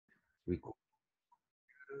record,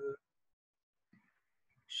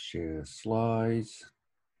 share slides,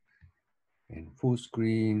 and full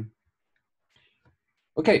screen.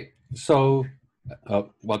 Okay, so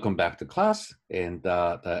welcome back to class. And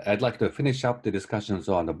I'd like to finish up the discussions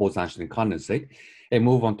on the Bose-Einstein condensate and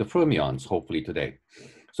move on to fermions, hopefully today.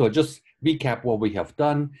 So just recap what we have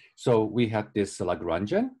done. So we had this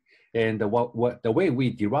Lagrangian, and the way we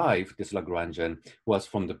derived this Lagrangian was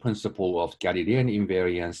from the principle of Galilean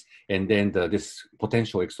invariance, and then this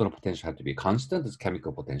potential, external potential had to be constant, this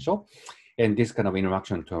chemical potential, and this kind of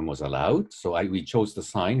interaction term was allowed. So we chose the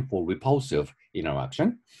sign for repulsive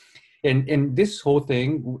interaction. And this whole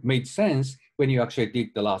thing made sense when you actually did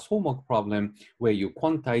the last homework problem where you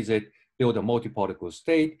quantize it, build a multi-particle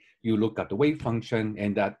state, you look at the wave function,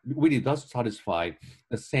 and that really does satisfy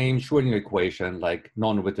the same Schrödinger equation like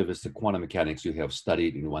non-relativistic quantum mechanics you have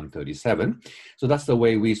studied in 137. So that's the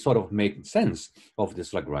way we sort of make sense of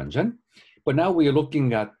this Lagrangian. But now we are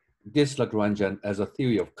looking at this Lagrangian as a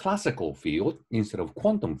theory of classical field instead of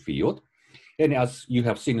quantum field. And as you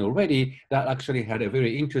have seen already, that actually had a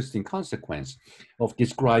very interesting consequence of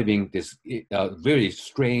describing this very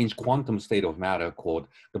strange quantum state of matter called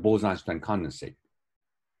the Bose-Einstein condensate.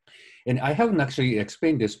 And I haven't actually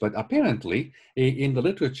explained this, but apparently in the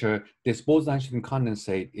literature, this Bose-Einstein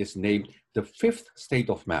condensate is named the fifth state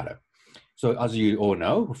of matter. So as you all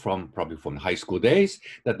know, probably from high school days,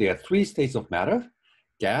 that there are three states of matter: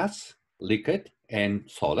 gas, liquid, and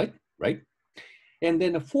solid, right? And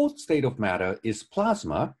then the fourth state of matter is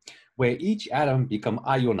plasma, where each atom becomes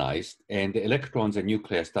ionized and the electrons and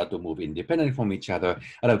nuclei start to move independently from each other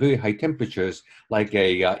at a very high temperatures, like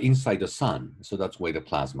inside the sun. So that's where the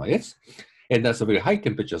plasma is. And that's a very high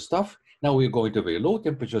temperature stuff. Now we're going to very low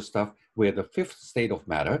temperature stuff where the fifth state of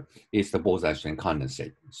matter is the Bose-Einstein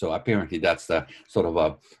condensate. So apparently that's the sort of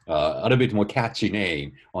a little bit more catchy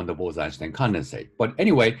name on the Bose-Einstein condensate. But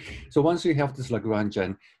anyway, so once you have this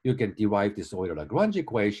Lagrangian, you can derive this Euler-Lagrange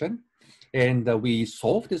equation. And we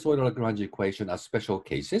solve this Euler-Lagrange equation as special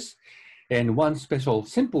cases. And one special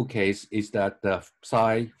simple case is that the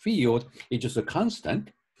psi field is just a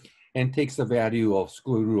constant and takes the value of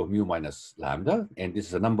square root of mu minus lambda. And this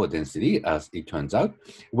is a number density, as it turns out,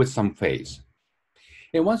 with some phase.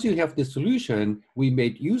 And once you have this solution, we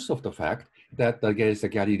made use of the fact that there is a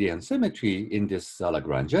Galilean symmetry in this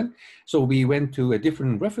Lagrangian. So we went to a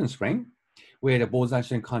different reference frame where the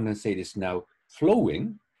Bose-Einstein condensate is now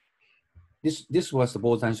flowing. This was the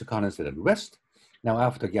Bose-Einstein condensate at rest. Now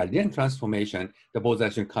after Galilean transformation, the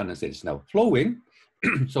Bose-Einstein condensate is now flowing.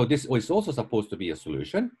 So this is also supposed to be a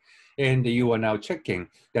solution. And you are now checking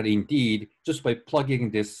that indeed, just by plugging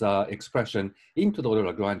this expression into the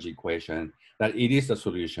Euler-Lagrange equation, that it is a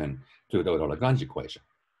solution to the Euler-Lagrange equation.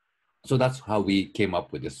 So that's how we came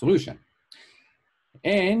up with this solution.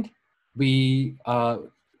 And we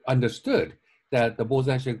understood that the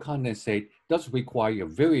Bose-Einstein condensate does require a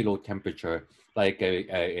very low temperature, like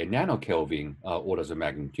a nanokelvin orders of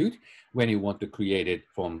magnitude, when you want to create it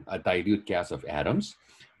from a dilute gas of atoms,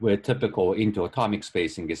 where typical interatomic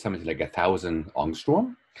spacing is something like 1,000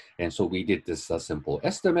 angstrom. And so we did this simple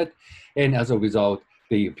estimate. And as a result,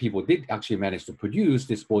 the people did actually manage to produce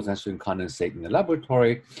this Bose-Einstein condensate in the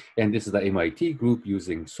laboratory. And this is the MIT group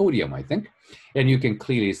using sodium, I think. And you can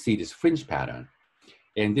clearly see this fringe pattern.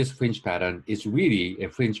 And this fringe pattern is really a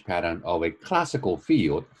fringe pattern of a classical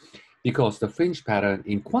field, because the fringe pattern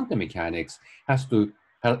in quantum mechanics has to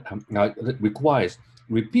requires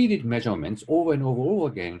repeated measurements over and over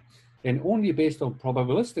again, and only based on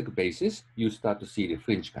probabilistic basis you start to see the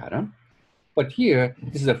fringe pattern. But here,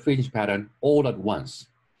 this is a fringe pattern all at once.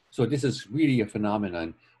 So this is really a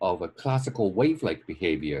phenomenon of a classical wave-like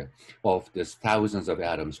behavior of these thousands of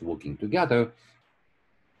atoms working together.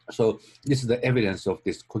 So this is the evidence of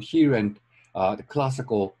this coherent, the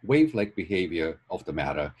classical wave-like behavior of the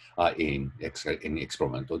matter in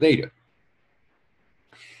experimental data.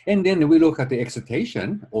 And then we look at the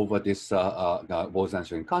excitation over this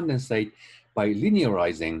Bose-Einstein condensate by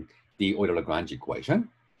linearizing the Euler-Lagrange equation.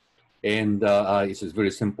 And this is very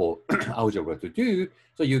simple algebra to do.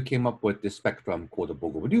 So you came up with this spectrum called the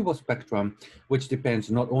Bogomolov spectrum, which depends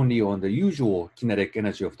not only on the usual kinetic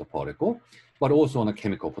energy of the particle, but also on the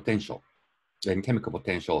chemical potential. And chemical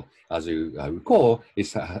potential, as you recall,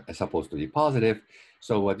 is supposed to be positive.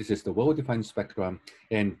 So this is the well-defined spectrum,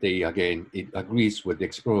 and again, it agrees with the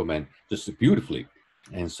experiment just beautifully.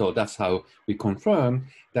 And so that's how we confirm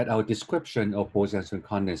that our description of Bose-Einstein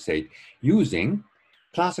condensate using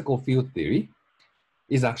classical field theory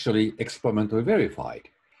is actually experimentally verified.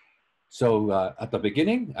 So at the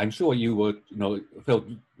beginning, I'm sure you would felt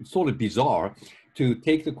sort of bizarre to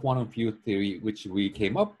take the quantum field theory, which we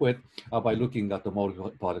came up with by looking at the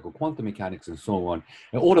multi-particle quantum mechanics and so on.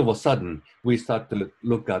 And all of a sudden, we start to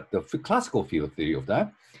look at the classical field theory of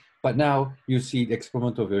that. But now you see the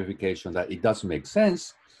experimental verification that it does make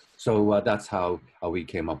sense. So that's how we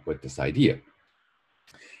came up with this idea.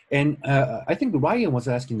 And I think Ryan was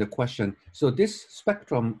asking the question, so this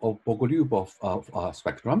spectrum of Bogolyubov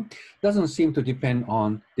spectrum doesn't seem to depend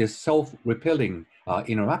on this self-repelling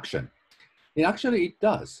interaction. And actually it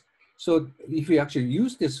does. So if we actually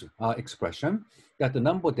use this expression that the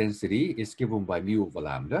number density is given by mu over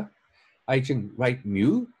lambda, I can write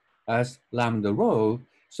mu as lambda rho.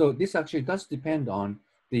 So this actually does depend on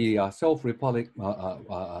the self-repelling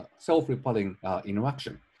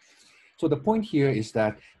interaction. So the point here is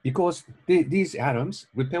that because these atoms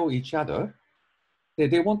repel each other,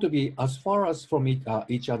 they want to be as far as from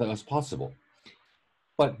each other as possible.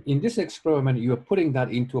 But in this experiment, you are putting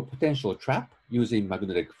that into a potential trap using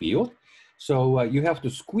magnetic field. So you have to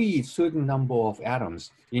squeeze certain number of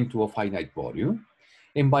atoms into a finite volume.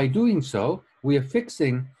 And by doing so, we are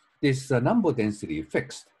fixing this number density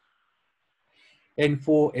fixed. And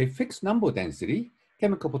for a fixed number density,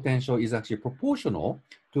 chemical potential is actually proportional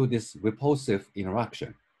to this repulsive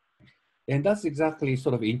interaction. And that's exactly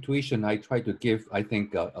sort of intuition I tried to give, I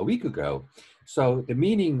think, a week ago. So the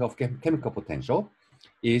meaning of chemical potential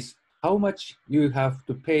is how much you have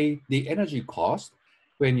to pay the energy cost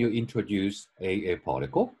when you introduce a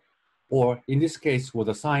particle, or in this case, with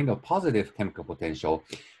a sign of positive chemical potential,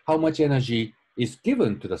 how much energy is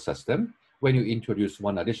given to the system when you introduce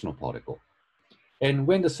one additional particle. And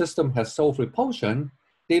when the system has self-repulsion,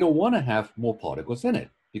 they don't want to have more particles in it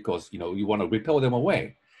because you want to repel them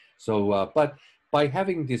away. So, but by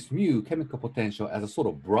having this mu chemical potential as a sort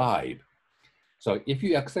of bribe, so if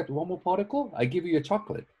you accept one more particle, I give you a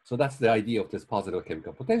chocolate. So that's the idea of this positive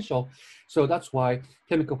chemical potential. So that's why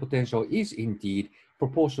chemical potential is indeed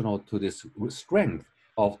proportional to this strength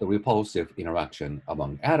of the repulsive interaction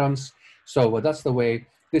among atoms. So that's the way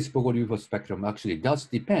this Bogolyubov spectrum actually does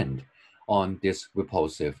depend on this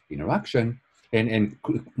repulsive interaction, and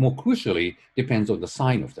more crucially, depends on the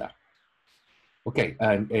sign of that. Okay,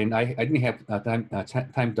 and I didn't have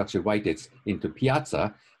time to actually write it into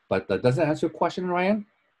Piazza, but does that answer your question, Ryan?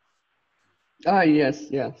 Yes.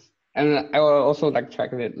 And I will also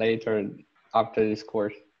check it later after this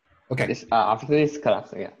course. Okay. After this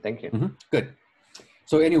class, yeah, thank you. Mm-hmm. Good.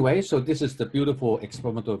 So anyway, so this is the beautiful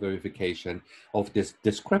experimental verification of this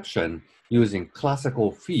description using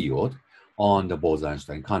classical field on the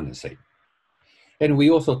Bose-Einstein condensate. And we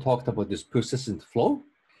also talked about this persistent flow,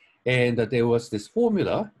 and that there was this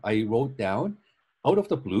formula I wrote down out of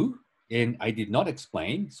the blue, and I did not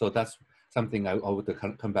explain. So that's something I would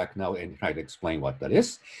come back now and try to explain what that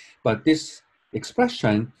is. But this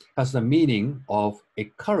expression has the meaning of a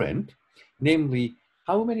current, namely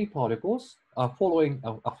how many particles are flowing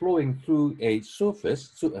through a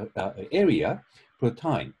surface area per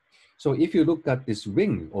time. So if you look at this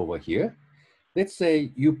ring over here, let's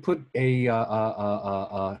say you put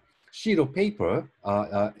a sheet of paper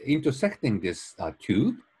intersecting this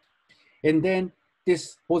tube, and then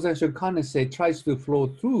this Bose-Einstein condensate tries to flow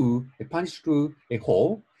through, punch through a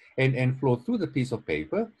hole and flow through the piece of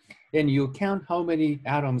paper, and you count how many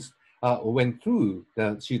atoms went through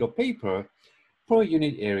the sheet of paper per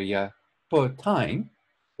unit area per time,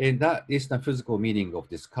 and that is the physical meaning of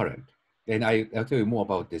this current. And I'll tell you more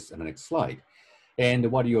about this in the next slide.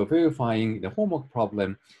 And what you're verifying in the homework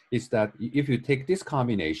problem is that if you take this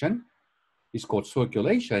combination, it's called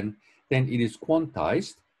circulation, then it is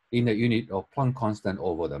quantized in the unit of Planck constant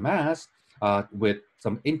over the mass with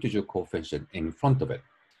some integer coefficient in front of it.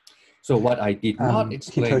 So what I did not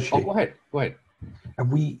explain, Hitoshi, go ahead.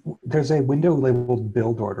 There's a window labeled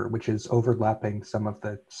build order, which is overlapping some of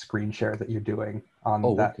the screen share that you're doing on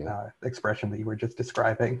expression that you were just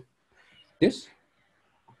describing. This?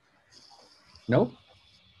 No?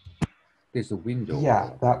 There's a window.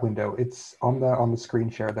 Yeah, that window. It's on the screen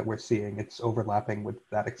share that we're seeing. It's overlapping with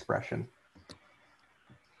that expression.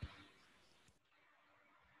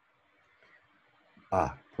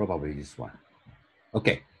 Probably this one.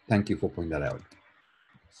 Okay, thank you for pointing that out.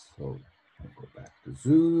 So I'll go back to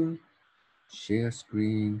Zoom, share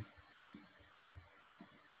screen,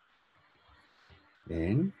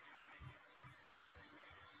 and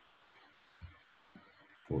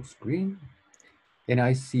full screen. And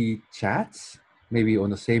I see chats, maybe on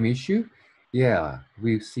the same issue. Yeah,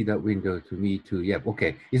 we see that window to me too. Yeah,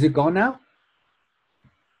 okay. Is it gone now?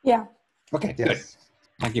 Yeah. Okay, yes.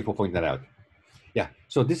 Good. Thank you for pointing that out. Yeah,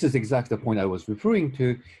 so this is exactly the point I was referring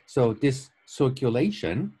to. So this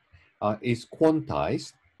circulation is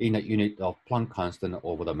quantized in a unit of Planck constant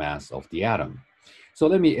over the mass of the atom. So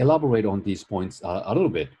let me elaborate on these points a little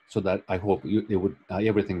bit so that I hope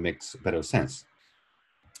everything makes better sense.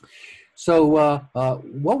 So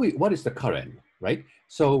what is the current, right?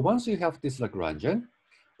 So once you have this Lagrangian,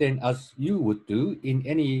 then as you would do in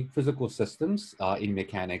any physical systems, in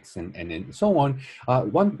mechanics and so on,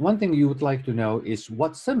 one thing you would like to know is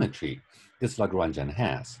what symmetry this Lagrangian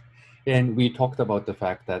has. And we talked about the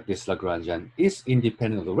fact that this Lagrangian is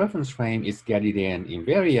independent of the reference frame, is Galilean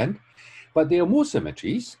invariant, but there are more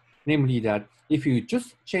symmetries, namely that if you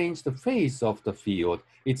just change the phase of the field,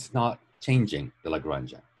 it's not changing the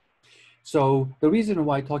Lagrangian. So the reason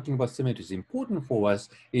why talking about symmetry is important for us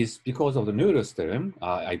is because of the Noether's theorem.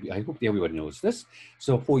 I hope everyone knows this.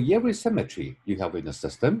 So for every symmetry you have in the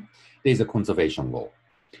system, there's a conservation law.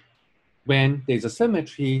 When there's a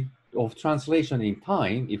symmetry of translation in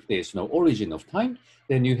time, if there's no origin of time,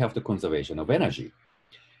 then you have the conservation of energy.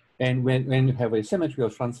 And when you have a symmetry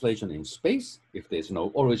of translation in space, if there's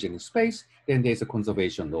no origin in space, then there's a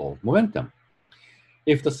conservation law of momentum.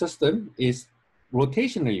 If the system is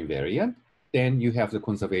rotationally invariant, then you have the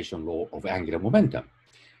conservation law of angular momentum.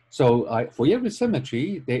 So for every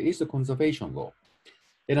symmetry, there is a conservation law.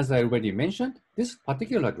 And as I already mentioned, this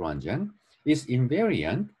particular Lagrangian is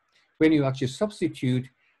invariant when you actually substitute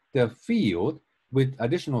the field with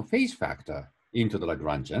additional phase factor into the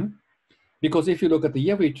Lagrangian. Because if you look at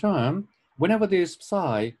the every term, whenever there's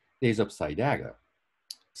psi, there's a psi dagger.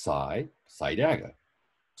 Psi, psi dagger.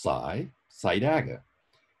 Psi, psi dagger.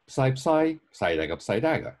 Psi, psi, psi dagger, psi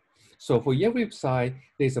dagger. So for every psi,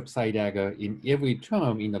 there's a psi dagger in every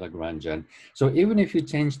term in the Lagrangian. So even if you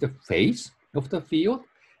change the phase of the field,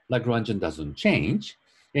 Lagrangian doesn't change,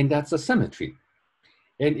 and that's a symmetry.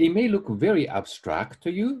 And it may look very abstract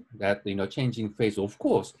to you that, changing phase, of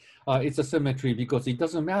course, it's a symmetry because it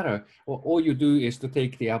doesn't matter. All you do is to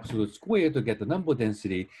take the absolute square to get the number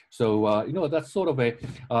density. So, that's sort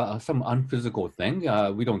of some unphysical thing.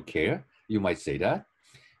 We don't care, you might say that.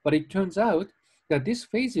 But it turns out that this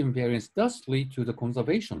phase invariance does lead to the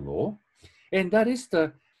conservation law, and that is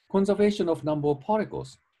the conservation of number of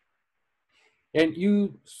particles. And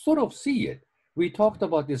you sort of see it. We talked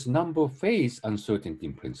about this number phase uncertainty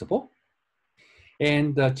principle,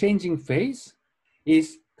 and the changing phase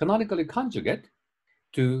is canonically conjugate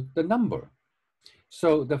to the number.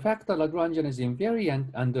 So the fact that Lagrangian is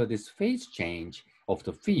invariant under this phase change of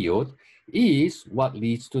the field is what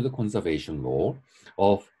leads to the conservation law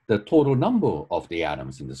of the total number of the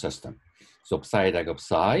atoms in the system. So psi dagger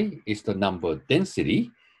psi is the number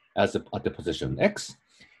density at the position x.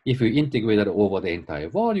 If you integrate it over the entire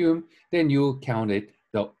volume, then you count it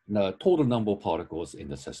the total number of particles in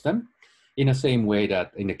the system. In the same way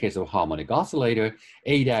that in the case of harmonic oscillator,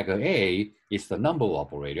 A dagger A is the number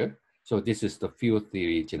operator. So this is the field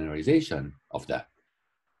theory generalization of that.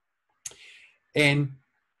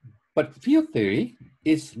 But field theory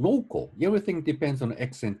is local. Everything depends on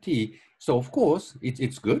x and t. So of course,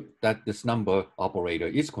 it's good that this number operator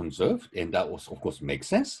is conserved, and that was, of course, makes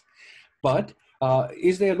sense. But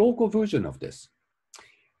is there a local version of this?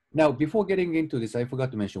 Now, before getting into this, I forgot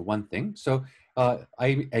to mention one thing. So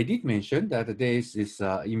I did mention that there is this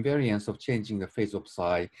invariance of changing the phase of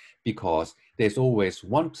psi because there's always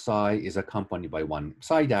one psi is accompanied by one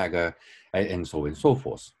psi dagger and so on and so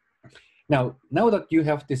forth. Now that you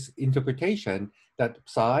have this interpretation that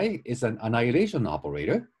psi is an annihilation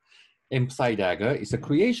operator and psi dagger is a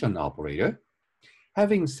creation operator,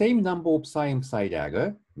 having same number of psi and psi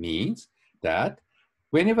dagger means that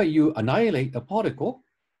whenever you annihilate a particle,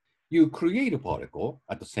 you create a particle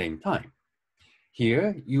at the same time.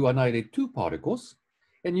 Here, you annihilate two particles,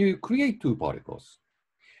 and you create two particles.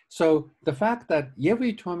 So the fact that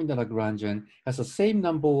every term in the Lagrangian has the same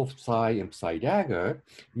number of psi and psi dagger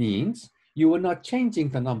means you are not changing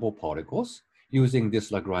the number of particles using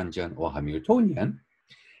this Lagrangian or Hamiltonian.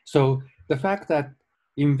 So the fact that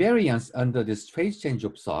invariance under this phase change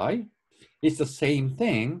of psi is the same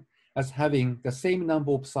thing as having the same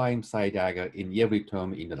number of psi and psi dagger in every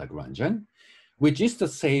term in the Lagrangian, which is the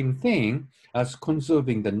same thing as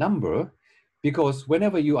conserving the number, because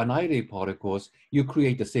whenever you annihilate particles, you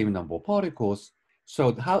create the same number of particles.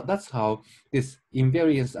 So that's how this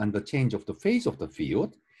invariance and the change of the phase of the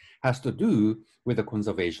field has to do with the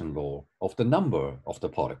conservation law of the number of the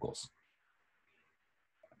particles.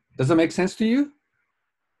 Does that make sense to you?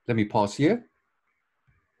 Let me pause here.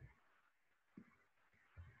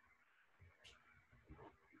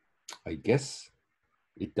 I guess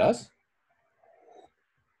it does.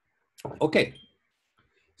 Okay,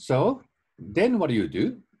 so then what you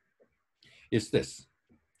do is this.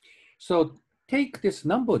 So take this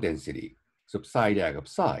number density. so psi dag of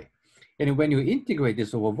psi. And when you integrate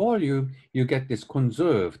this over volume, you get this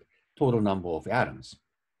conserved total number of atoms.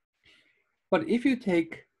 But if you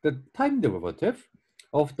take the time derivative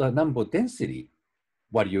of the number density,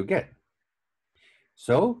 what do you get?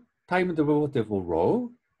 So time derivative of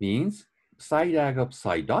rho means psi dag of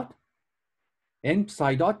psi dot and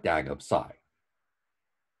psi dot dag of psi,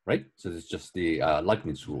 right? So it's just the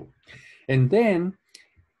Leibniz rule. And then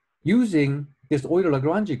using this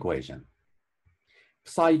Euler-Lagrange equation,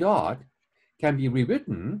 psi dot can be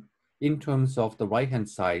rewritten in terms of the right-hand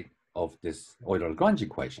side of this Euler-Lagrange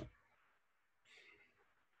equation.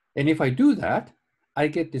 And if I do that, I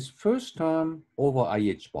get this first term over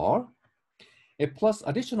IH bar, and plus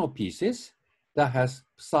additional pieces that has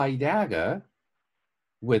psi dagger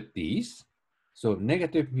with these. So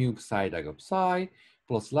negative mu psi dagger psi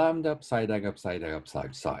plus lambda psi dagger psi dagger psi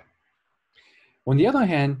psi. On the other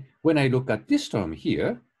hand, when I look at this term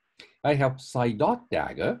here, I have psi dot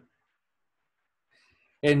dagger.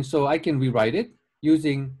 And so I can rewrite it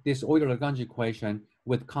using this Euler-Lagrange equation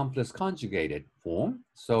with complex conjugated form.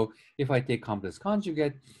 So if I take complex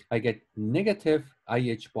conjugate, I get negative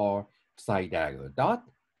IH bar psi dagger dot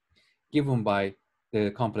given by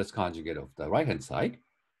the complex conjugate of the right-hand side.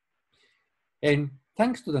 And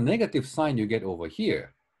thanks to the negative sign you get over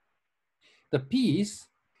here, the piece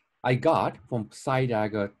I got from psi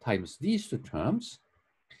dagger times these two terms.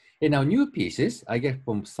 And now new pieces I get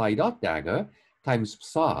from psi dot dagger times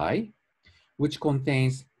psi, which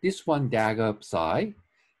contains this one dagger psi,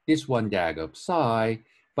 this one dagger psi,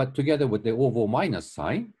 but together with the over minus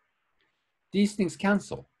sign, these things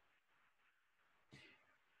cancel.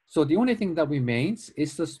 So the only thing that remains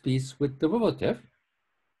is this piece with derivative.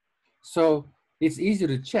 So it's easy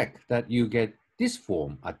to check that you get this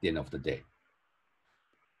form at the end of the day.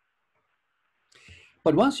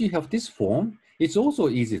 But once you have this form, it's also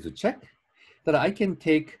easy to check that I can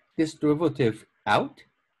take this derivative out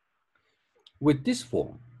with this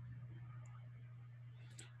form.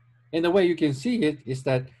 And the way you can see it is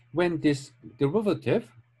that when this derivative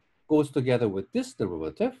goes together with this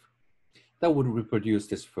derivative, that would reproduce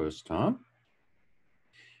this first term.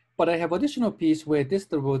 But I have additional piece where this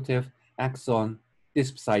derivative acts on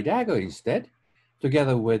this psi dagger instead,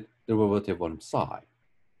 together with derivative on psi.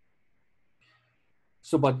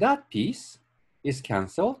 So, but that piece is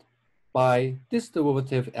canceled by this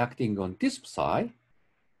derivative acting on this psi,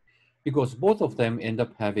 because both of them end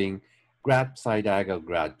up having grad psi dagger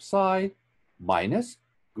grad psi minus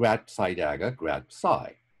grad psi dagger grad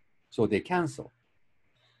psi. So they cancel.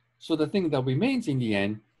 So the thing that remains in the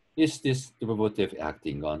end is this derivative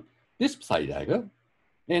acting on this psi dagger,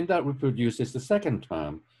 and that reproduces the second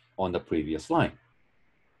term on the previous line.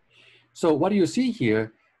 So what you see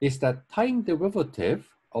here is that time derivative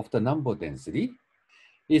of the number density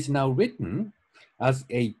is now written as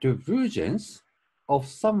a divergence of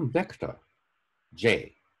some vector,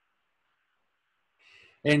 J.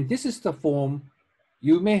 And this is the form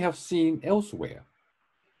you may have seen elsewhere.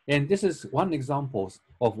 And this is one example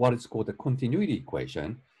of what is called the continuity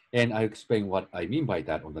equation. And I'll explain what I mean by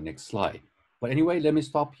that on the next slide. But anyway, let me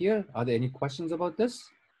stop here. Are there any questions about this?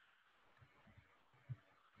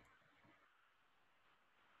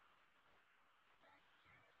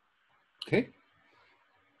 Okay.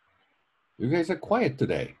 You guys are quiet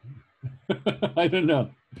today. I don't know.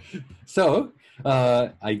 So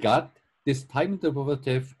I got this time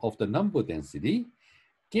derivative of the number density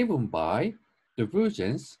given by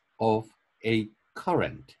divergence of a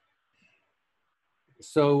current.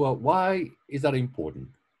 So why is that important?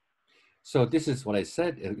 So this is what I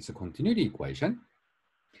said, it's a continuity equation.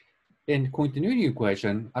 And continuity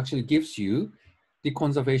equation actually gives you the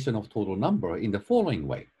conservation of total number in the following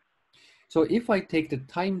way. So if I take the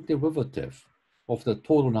time derivative of the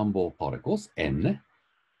total number of particles, n,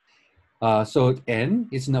 so n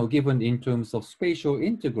is now given in terms of spatial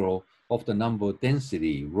integral of the number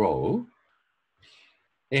density rho.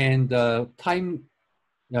 And the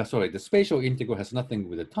spatial integral has nothing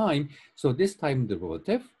with the time. So this time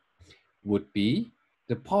derivative would be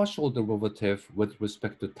the partial derivative with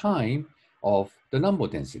respect to time of the number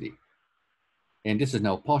density. And this is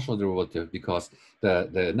now partial derivative because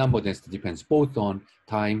the number density depends both on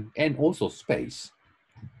time and also space.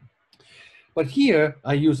 But here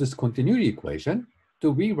I use this continuity equation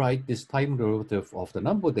to rewrite this time derivative of the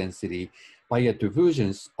number density by a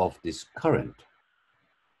divergence of this current.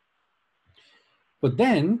 But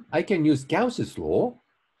then I can use Gauss's law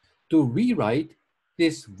to rewrite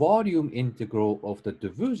this volume integral of the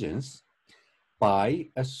divergence by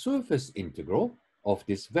a surface integral of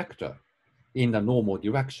this vector in the normal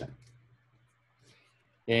direction.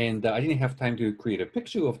 And I didn't have time to create a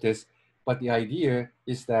picture of this, but the idea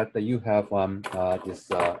is that you have this,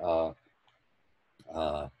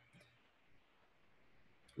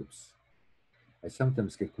 oops, I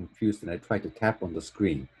sometimes get confused and I try to tap on the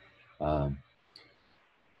screen.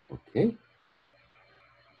 Okay.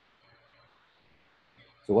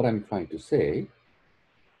 So what I'm trying to say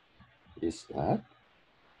is that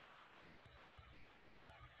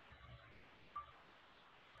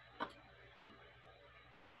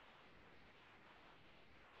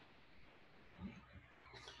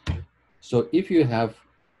so if you have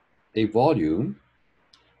a volume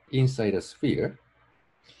inside a sphere,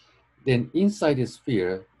 then inside the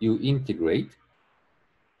sphere, you integrate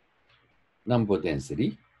number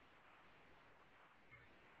density,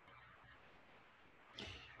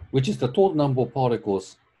 which is the total number of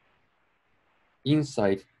particles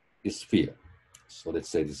inside the sphere. So let's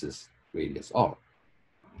say this is radius r.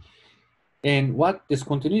 And what this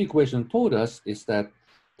continuity equation told us is that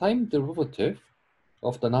time derivative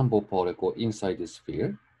of the number of particles inside the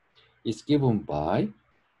sphere is given by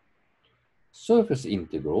surface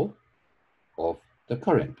integral of the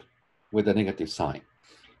current with a negative sign.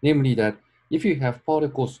 Namely that if you have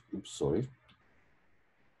particles, oops, sorry.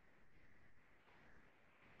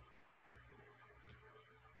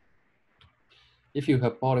 If you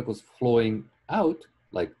have particles flowing out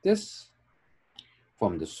like this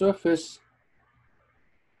from the surface,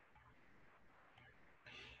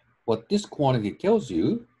 what this quantity tells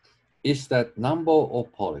you is that number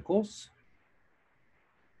of particles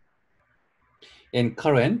and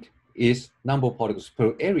current is number of particles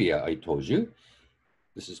per area, I told you.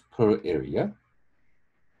 This is per area.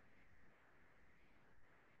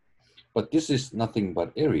 But this is nothing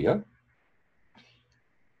but area.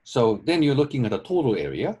 So then you're looking at a total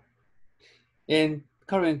area. And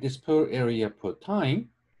current is per area per time.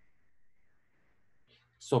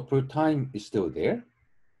 So per time is still there.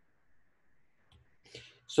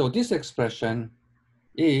 So this expression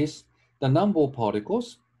is the number of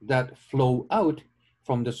particles that flow out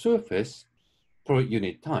from the surface per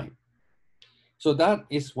unit time. So that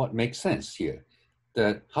is what makes sense here,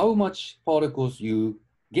 that how much particles you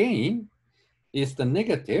gain is the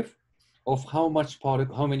negative of how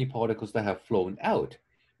many particles that have flown out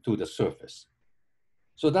to the surface.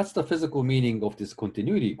 So that's the physical meaning of this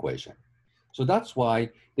continuity equation. So that's why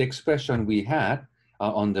the expression we had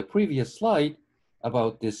on the previous slide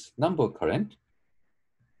about this number current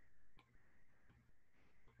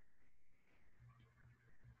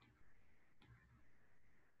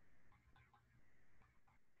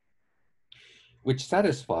which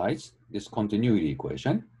satisfies this continuity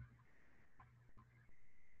equation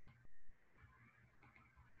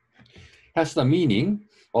has the meaning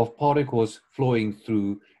of particles flowing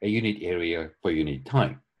through a unit area per unit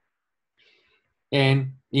time.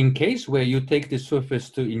 And in case where you take the surface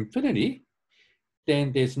to infinity,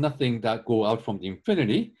 then there's nothing that go out from the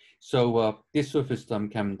infinity. So this surface term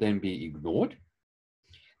can then be ignored.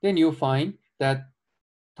 Then you find that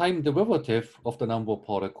time derivative of the number of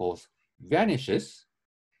particles vanishes,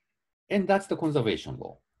 and that's the conservation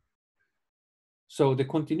law. So the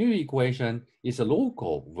continuity equation is a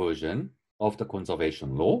local version of the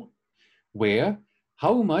conservation law, where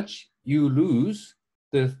how much you lose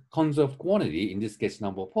the conserved quantity, in this case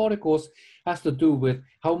number of particles, has to do with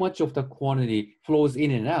how much of the quantity flows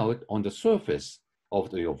in and out on the surface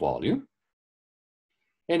of your volume.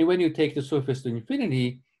 And when you take the surface to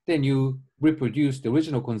infinity, then you reproduce the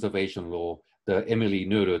original conservation law that Emily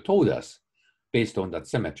Noether told us based on that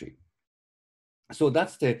symmetry. So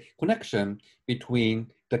that's the connection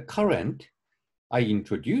between the current I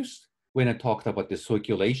introduced when I talked about the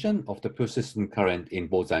circulation of the persistent current in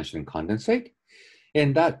Bose-Einstein condensate.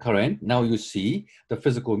 And that current, now you see the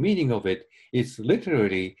physical meaning of it, is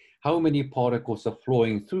literally how many particles are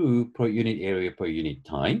flowing through per unit area per unit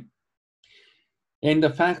time. And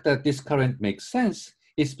the fact that this current makes sense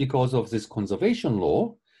is because of this conservation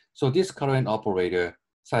law. So this current operator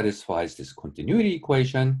satisfies this continuity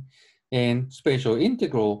equation, and spatial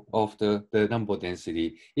integral of the number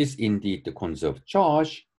density is indeed the conserved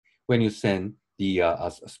charge when you send the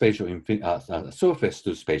surface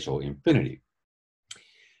to spatial infinity.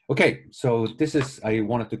 Okay, so this is, I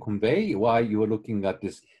wanted to convey why you are looking at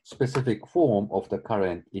this specific form of the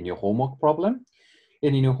current in your homework problem.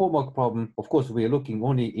 And in your homework problem, of course, we are looking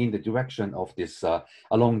only in the direction of this,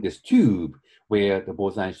 along this tube where the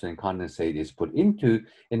Bose-Einstein condensate is put into.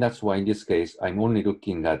 And that's why in this case, I'm only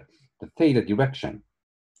looking at the theta direction,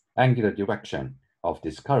 angular direction of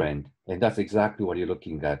this current. And that's exactly what you're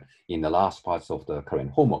looking at in the last parts of the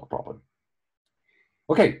current homework problem.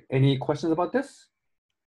 Okay, any questions about this?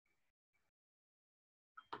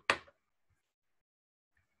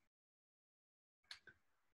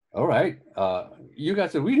 All right. You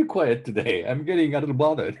guys are really quiet today. I'm getting a little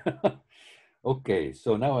bothered. Okay,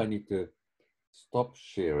 so now I need to stop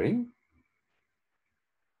sharing.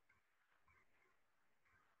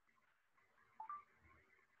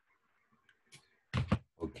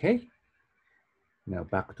 Okay. Now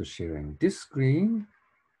back to sharing this screen.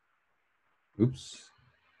 Oops.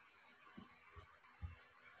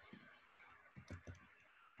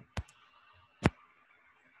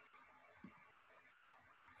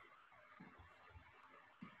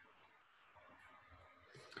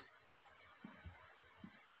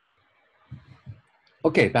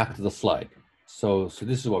 Okay, back to the slide. So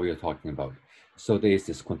this is what we are talking about. So there is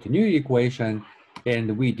this continuity equation,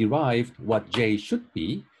 and we derived what J should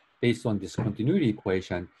be based on this continuity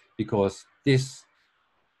equation, because this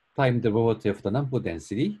time derivative of the non-pole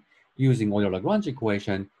density using Euler-Lagrange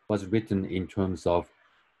equation was written in terms of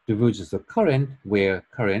divergence of current, where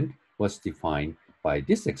current was defined by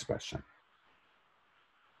this expression.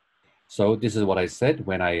 So this is what I said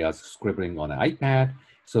when I was scribbling on an iPad.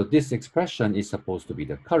 So this expression is supposed to be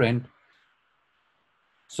the current.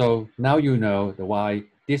 So now you know why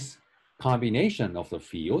this combination of the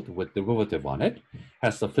field with derivative on it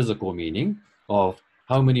has the physical meaning of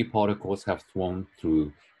how many particles have flown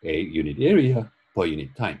through a unit area per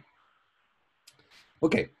unit time.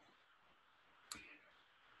 Okay.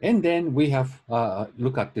 And then we have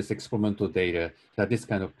look at this experimental data that this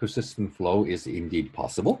kind of persistent flow is indeed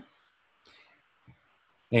possible.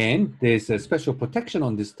 And there's a special protection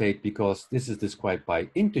on this state because this is described by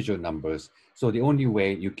integer numbers. So the only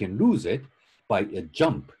way you can lose it by a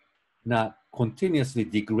jump, not continuously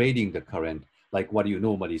degrading the current like what you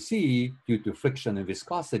normally see due to friction and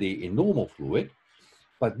viscosity in normal fluid.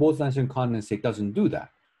 But Bose-Einstein condensate doesn't do that.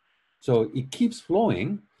 So it keeps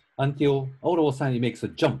flowing until all of a sudden it makes a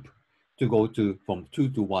jump to go to from 2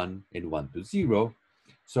 to 1 and 1 to 0.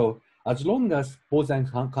 So as long as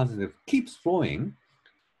Bose-Einstein condensate keeps flowing,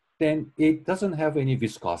 then it doesn't have any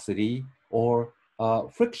viscosity or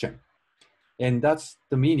friction. And that's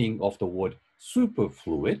the meaning of the word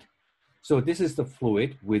superfluid. So this is the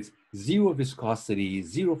fluid with zero viscosity,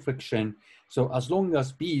 zero friction. So as long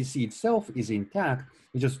as BEC itself is intact,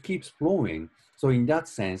 it just keeps flowing. So in that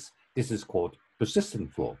sense, this is called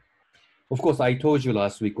persistent flow. Of course, I told you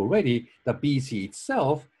last week already that BEC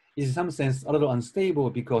itself is in some sense a little unstable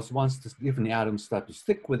because once the different atoms start to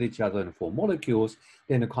stick with each other and form molecules,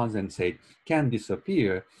 then the condensate can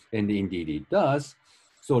disappear, and indeed it does.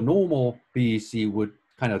 So normal BEC would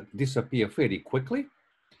kind of disappear fairly quickly.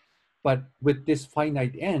 But with this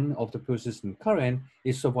finite n of the persistent current,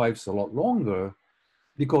 it survives a lot longer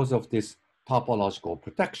because of this topological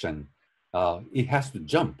protection. It has to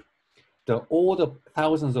jump. All the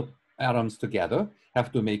thousands of atoms together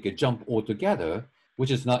have to make a jump altogether, which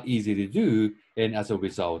is not easy to do. And as a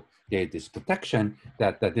result, there's this protection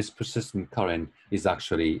that this persistent current is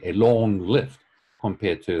actually a long-lived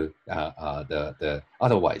compared to the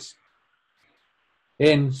otherwise.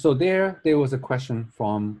 And so there was a question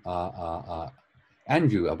from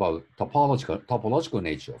Andrew about topological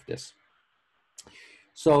nature of this.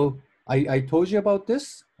 So I told you about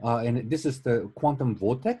this, and this is the quantum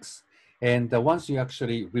vortex. And once you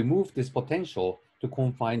actually remove this potential to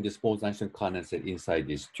confine this Bose-Einstein condensate inside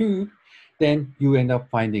this tube, then you end up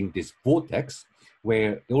finding this vortex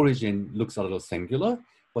where the origin looks a little singular,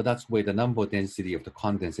 but that's where the number density of the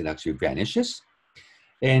condensate actually vanishes.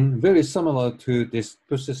 And very similar to this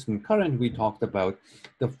persistent current we talked about,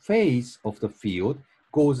 the phase of the field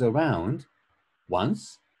goes around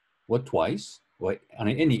once or twice or on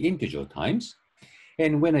any integer times.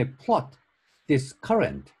 And when I plot this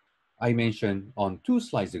current I mentioned on 2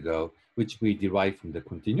 slides ago, which we derived from the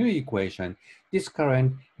continuity equation, this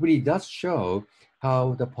current really does show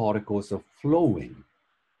how the particles are flowing.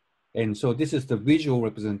 And so this is the visual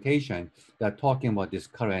representation that talking about this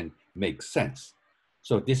current makes sense.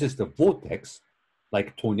 So this is the vortex,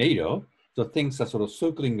 like tornado. So things are sort of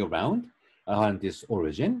circling around on this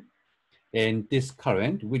origin. And this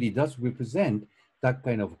current really does represent that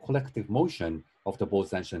kind of collective motion of the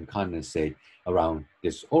Bose-Einstein condensate around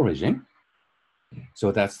this origin.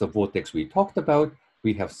 So that's the vortex we talked about.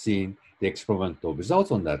 We have seen the experimental results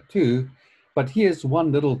on that too. But here's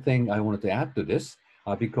one little thing I wanted to add to this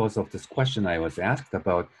because of this question I was asked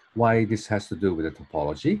about why this has to do with the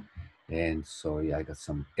topology. And so yeah, I got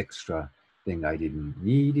some extra thing I didn't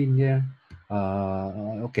need in there.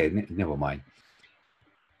 Okay, never mind.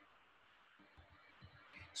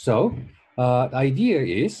 So the idea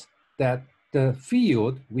is that the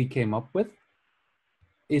field we came up with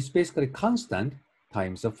is basically constant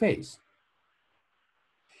times a phase.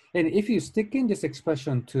 And if you stick in this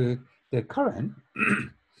expression to the current,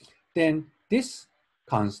 then this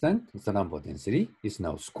constant, the number density, is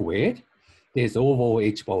now squared. There's over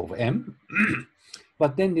h bar of m.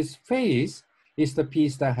 But then this phase is the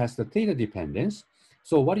piece that has the theta dependence.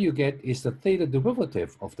 So what you get is the theta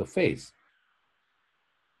derivative of the phase.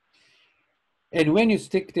 And when you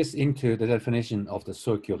stick this into the definition of the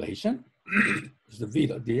circulation, it's the v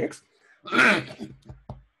dot dx,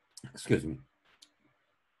 excuse me.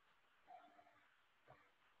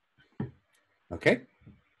 Okay.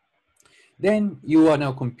 Then you are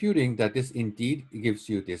now computing that this indeed gives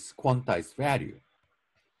you this quantized value.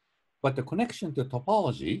 But the connection to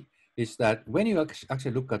topology is that when you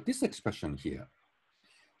actually look at this expression here,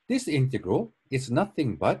 this integral is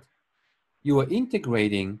nothing but you are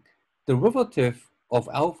integrating the derivative of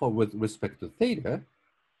alpha with respect to theta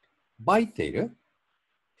by theta.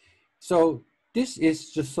 So this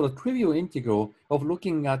is just sort of trivial integral of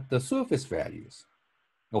looking at the surface values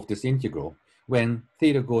of this integral when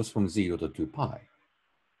theta goes from 0 to 2 pi.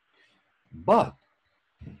 But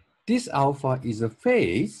this alpha is a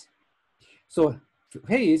phase. So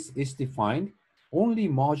phase is defined only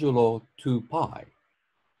modulo 2 pi.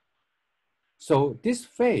 So this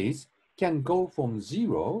phase can go from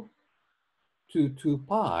 0 to 2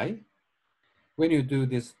 pi when you do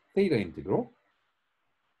this theta integral.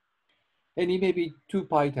 And it may be 2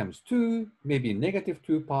 pi times 2, maybe negative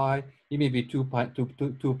 2 pi, it may be 2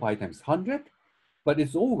 pi times 100, but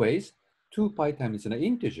it's always 2 pi times an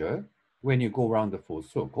integer when you go around the full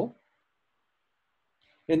circle.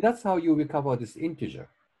 And that's how you recover this integer.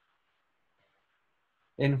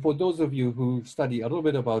 And for those of you who study a little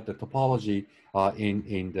bit about the topology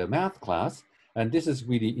in the math class, and this is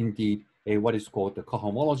really indeed what is called the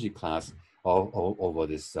cohomology class over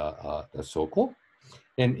this the circle.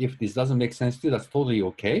 And if this doesn't make sense to you, that's totally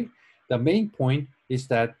okay. The main point is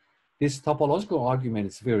that this topological argument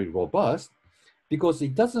is very robust because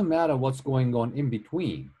it doesn't matter what's going on in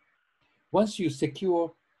between. Once you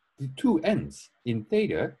secure the two ends in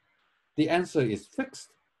theta, the answer is fixed.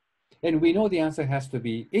 And we know the answer has to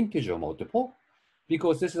be integer multiple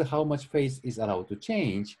because this is how much phase is allowed to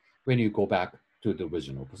change when you go back to the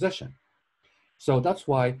original position. So that's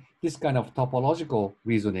why this kind of topological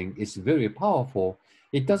reasoning is very powerful.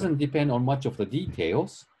 It doesn't depend on much of the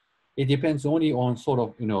details. It depends only on sort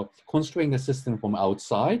of, constraining the system from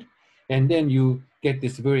outside. And then you get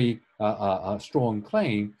this very strong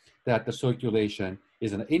claim that the circulation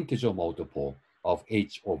is an integer multiple of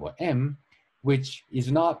h over m, which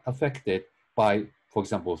is not affected by, for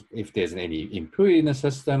example, if there's any impurity in the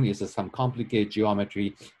system, is there some complicated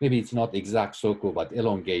geometry, maybe it's not exact circle, but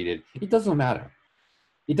elongated. It doesn't matter.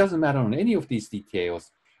 It doesn't matter on any of these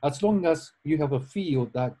details, as long as you have a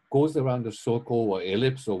field that goes around the circle or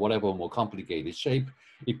ellipse or whatever more complicated shape.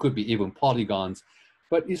 It could be even polygons,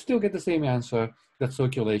 but you still get the same answer that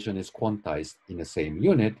circulation is quantized in the same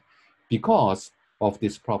unit because of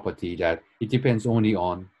this property that it depends only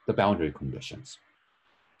on the boundary conditions.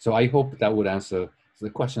 So I hope that would answer the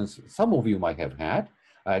questions some of you might have had.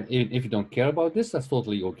 And if you don't care about this, that's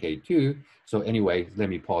totally okay too. So anyway, let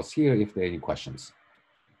me pause here if there are any questions.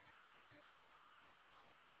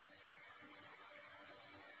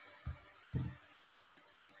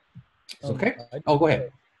 Okay. Oh, go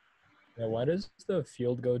ahead. Yeah, why does the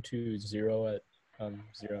field go to 0 at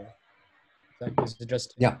 0? Is it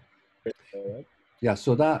just Yeah,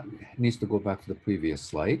 so that needs to go back to the previous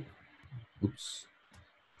slide. Oops.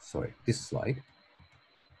 Sorry, this slide.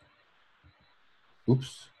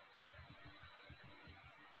 Oops.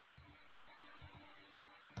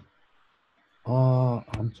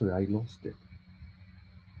 I'm sorry, I lost it.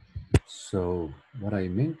 So what I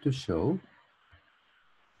meant to show,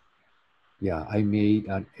 yeah, I made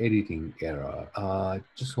an editing error.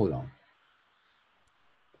 Just hold on.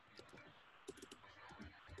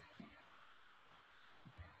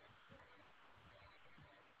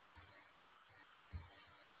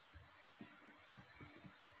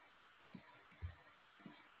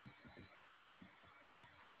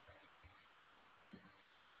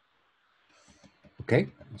 Okay,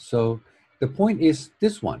 so the point is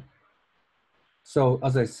this one. So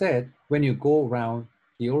as I said, when you go around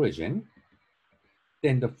the origin,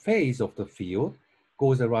 then the phase of the field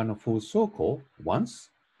goes around a full circle once.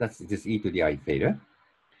 That's this e to the I theta.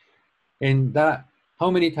 And that, how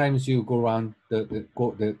many times you go around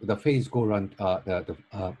the phase go around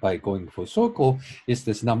by going full circle is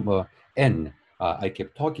this number n I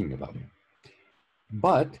kept talking about.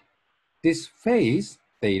 But this phase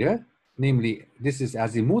theta, namely this is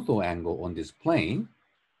azimuthal angle on this plane,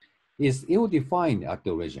 is ill-defined at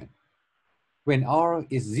the origin. When r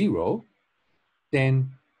is 0,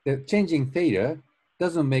 then the changing theta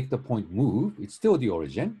doesn't make the point move. It's still the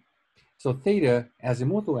origin. So theta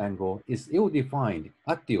azimuthal angle is ill-defined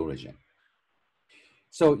at the origin.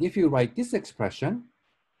 So if you write this expression,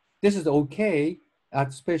 this is okay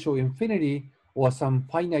at spatial infinity or some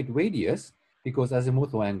finite radius because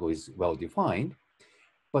azimuthal angle is well-defined.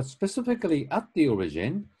 But specifically at the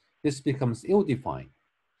origin, this becomes ill-defined.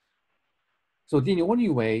 So the only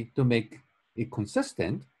way to make it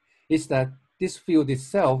consistent is that this field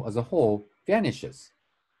itself as a whole vanishes.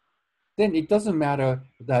 Then it doesn't matter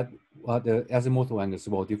that the azimuthal angle is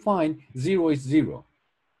well-defined, 0 is 0.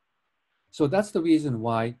 So that's the reason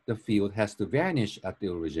why the field has to vanish at the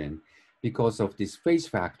origin, because of this phase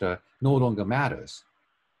factor no longer matters.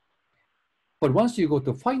 But once you go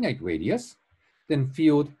to finite radius, then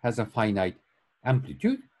field has a finite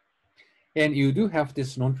amplitude, and you do have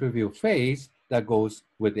this non-trivial phase that goes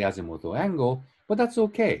with the azimuthal angle, but that's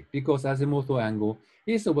okay because azimuthal angle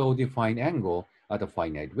is a well-defined angle at a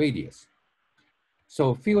finite radius.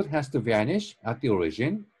 So field has to vanish at the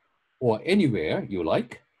origin or anywhere you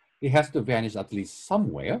like. It has to vanish at least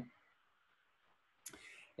somewhere.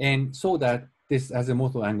 And so that this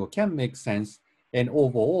azimuthal angle can make sense, and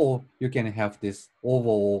overall, you can have this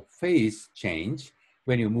overall phase change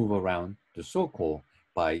when you move around the circle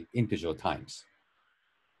by integral times.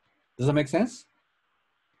 Does that make sense?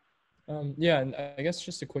 Yeah, and I guess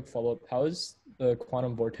just a quick follow-up. How is the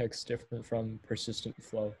quantum vortex different from persistent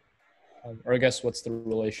flow? Or I guess what's the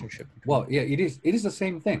relationship? Well, yeah, it is the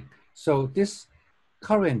same thing. So this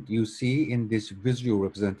current you see in this visual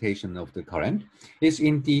representation of the current is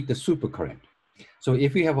indeed the supercurrent. So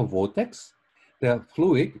if you have a vortex, the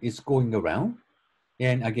fluid is going around,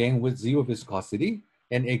 and again with zero viscosity,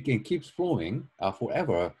 and it keeps flowing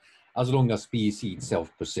forever as long as PEC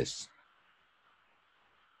itself persists.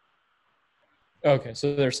 Okay,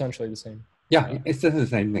 so they're essentially the same. Yeah, it's the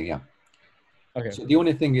same thing, yeah. Okay. So the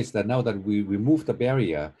only thing is that now that we remove the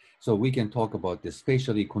barrier, so we can talk about the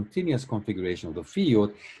spatially continuous configuration of the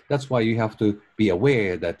field. That's why you have to be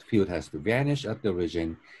aware that field has to vanish at the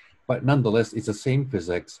origin, but nonetheless, it's the same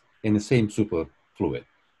physics in the same superfluid.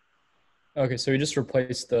 Okay, so we just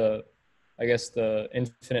replace the, I guess, the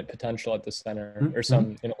infinite potential at the center, or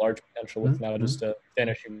some large potential with now just a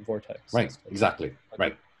vanishing vortex. Right, exactly, okay.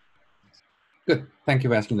 Right. Good, thank you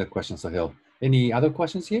for asking that question, Sahil. Any other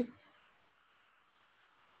questions here?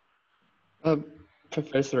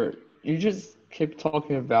 Professor, you just keep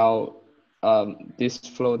talking about this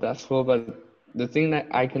flow, that flow, but the thing that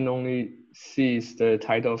I can only see is the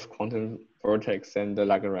title of quantum vortex and the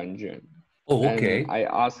Lagrangian. Oh, okay. And I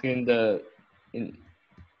asked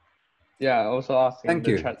also asking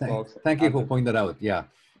the chat box. Thank you for pointing that out. Yeah,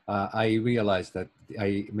 I realized that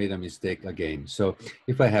I made a mistake again. So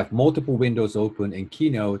if I have multiple windows open in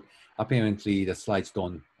Keynote, apparently the slides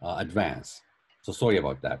don't advance. So sorry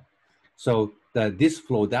about that. So this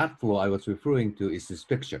flow, that flow I was referring to is this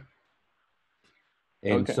picture.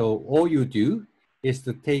 And so all you do is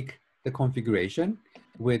to take the configuration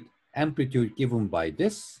with amplitude given by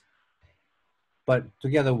this, but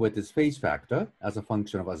together with this phase factor as a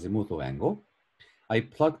function of azimuthal angle. I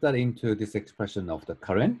plug that into this expression of the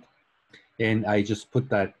current, and I just put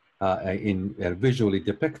that visually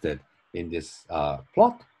depicted in this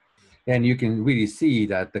plot. And you can really see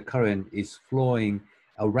that the current is flowing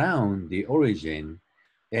around the origin,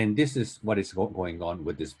 and this is what is going on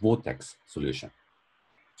with this vortex solution.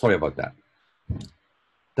 Sorry about that.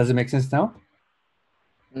 Does it make sense now?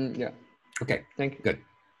 Yeah. Okay. Thank you. Good.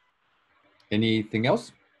 Anything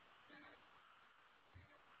else?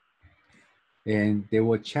 And there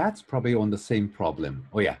were chats probably on the same problem.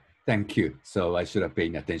 Oh yeah, thank you. So I should have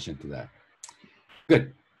paid attention to that.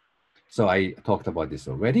 Good. So I talked about this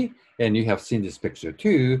already, and you have seen this picture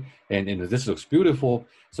too. And this looks beautiful.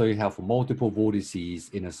 So you have multiple vortices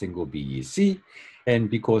in a single BEC. And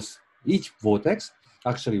because each vortex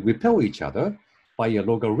actually repel each other by a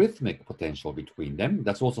logarithmic potential between them,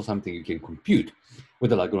 that's also something you can compute with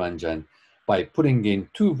the Lagrangian by putting in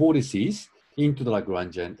two vortices into the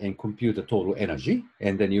Lagrangian and compute the total energy.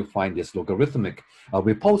 And then you find this logarithmic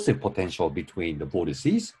repulsive potential between the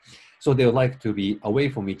vortices. So they would like to be away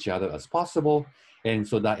from each other as possible. And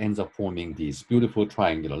so that ends up forming these beautiful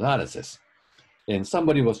triangular lattices. And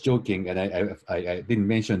somebody was joking, and I didn't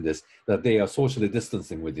mention this, that they are socially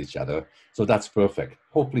distancing with each other. So that's perfect.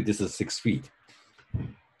 Hopefully this is 6 feet.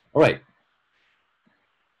 All right.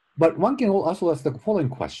 But one can also ask the following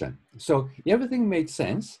question. So everything made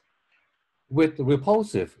sense with the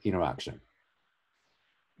repulsive interaction.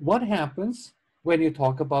 What happens when you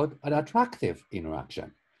talk about an attractive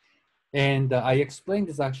interaction? And I explained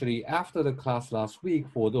this actually after the class last week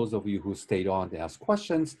for those of you who stayed on to ask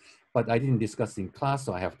questions, but I didn't discuss in class,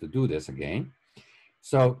 so I have to do this again.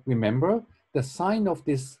 So remember, the sign of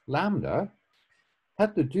this lambda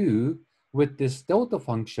had to do with this delta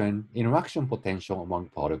function interaction potential among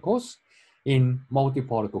particles in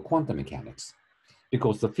multi-particle quantum mechanics.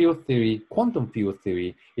 Because the field theory, quantum field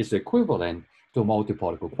theory, is equivalent to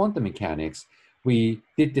multi-particle quantum mechanics, we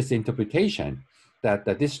did this interpretation that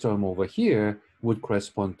this term over here would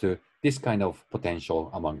correspond to this kind of potential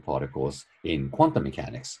among particles in quantum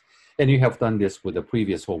mechanics. And you have done this with the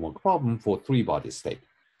previous homework problem for three-body state.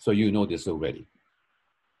 So you know this already.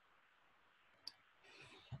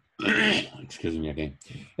 Excuse me again.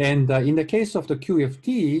 And in the case of the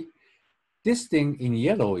QFT, this thing in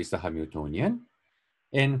yellow is the Hamiltonian.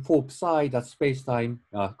 And for psi, that space-time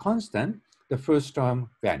constant, the first term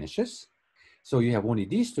vanishes. So you have only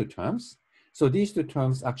these two terms. So these two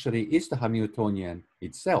terms actually is the Hamiltonian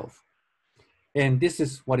itself. And this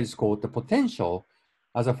is what is called the potential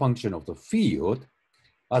as a function of the field,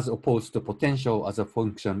 as opposed to potential as a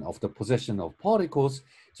function of the position of particles.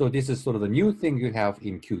 So this is sort of the new thing you have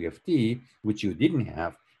in QFT, which you didn't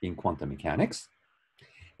have in quantum mechanics.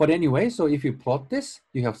 But anyway, so if you plot this,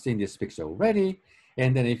 you have seen this picture already.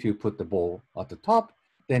 And then if you put the ball at the top,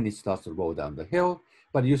 then it starts to roll down the hill.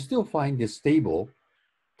 But you still find this stable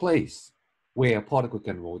place where a particle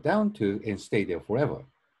can roll down to and stay there forever.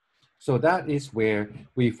 So that is where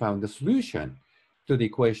we found the solution to the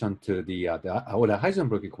equation to the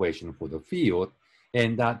Heisenberg equation for the field,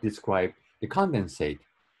 and that described the condensate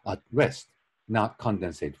at rest, not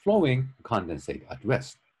condensate flowing, condensate at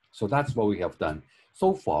rest. So that's what we have done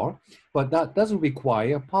so far, but that doesn't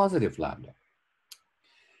require positive lambda.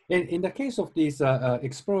 And in the case of these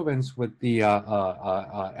experiments with the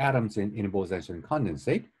atoms in Bose-Einstein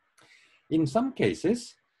condensate, in some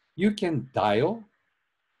cases, you can dial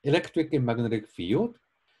electric and magnetic field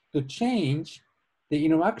to change the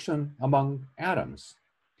interaction among atoms.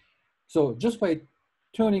 So just by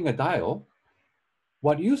turning a dial,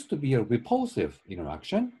 what used to be a repulsive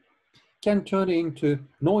interaction can turn into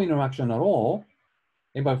no interaction at all.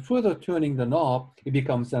 And by further turning the knob, it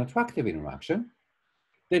becomes an attractive interaction.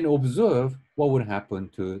 Then observe what would happen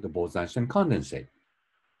to the Bose-Einstein condensate.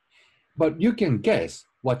 But you can guess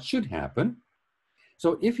what should happen.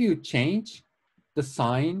 So if you change the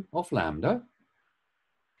sign of lambda,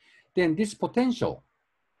 then this potential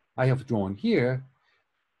I have drawn here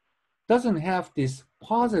doesn't have this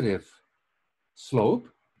positive slope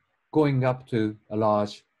going up to a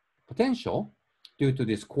large potential due to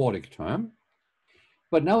this quartic term.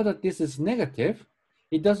 But now that this is negative,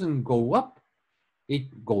 it doesn't go up,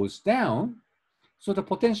 it goes down. So the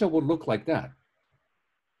potential would look like that.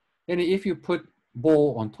 And if you put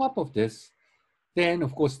ball on top of this, then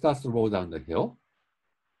of course starts to roll down the hill.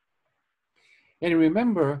 And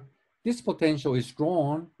remember, this potential is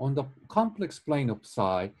drawn on the complex plane of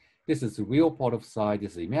psi. This is the real part of psi,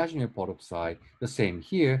 this is the imaginary part of psi. The same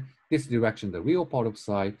here, this direction, the real part of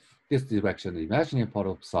psi, this direction, the imaginary part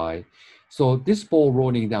of psi. So this ball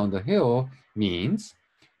rolling down the hill means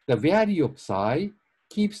the value of psi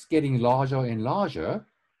keeps getting larger and larger,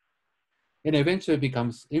 and eventually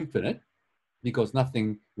becomes infinite because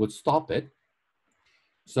nothing would stop it.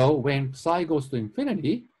 So when psi goes to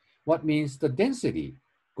infinity, what means the density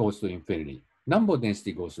goes to infinity, number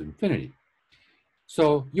density goes to infinity.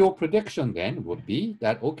 So your prediction then would be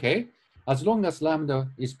that, okay, as long as lambda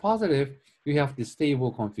is positive, you have this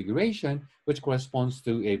stable configuration, which corresponds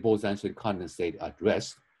to a Bose-Einstein condensate at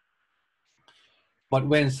rest. But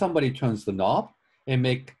when somebody turns the knob and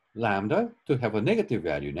make lambda to have a negative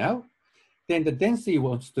value now, then the density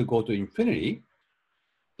wants to go to infinity.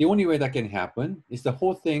 The only way that can happen is the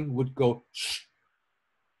whole thing would go shh.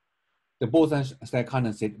 The Bose-Einstein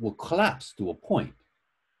condensate will collapse to a point.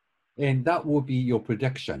 And that will be your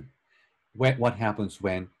prediction. What happens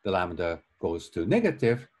when the lambda goes to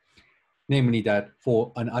negative, namely that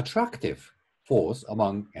for an attractive force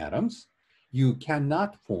among atoms, you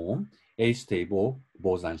cannot form a stable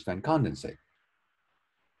Bose-Einstein condensate.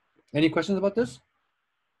 Any questions about this?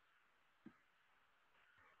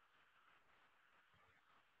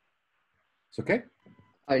 It's okay?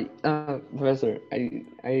 Professor,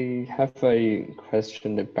 I have a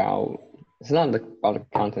question about, it's not about the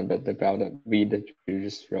content, but about the V that you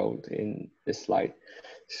just wrote in this slide.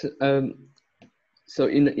 So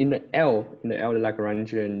in the L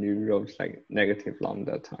Lagrangian, you wrote like negative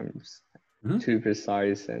lambda times 2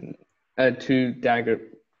 precise and 2 dagger,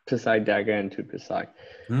 precise dagger and 2 precise.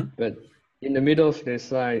 But in the middle of the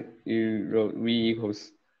slide, you wrote V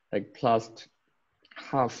equals like plus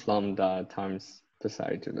half lambda times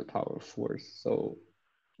psi to the power 4. So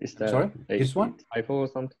is that this one? typo or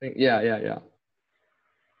something? Yeah.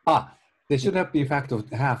 There should have been a factor of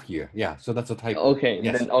half here. Yeah, so that's a typo. Okay,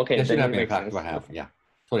 yes. then okay, there should then have it been a makes factor sense. of half. Okay. Yeah,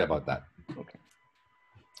 sorry about that. Okay.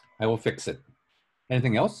 I will fix it.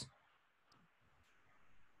 Anything else?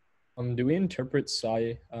 Do we interpret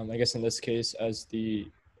psi, I guess in this case, as the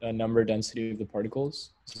number density of the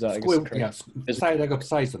particles? Is that, I guess, correct? Yeah,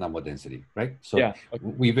 psi is the number density, right? So yeah, okay.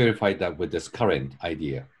 we verified that with this current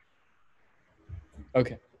idea.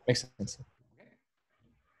 Okay, makes sense.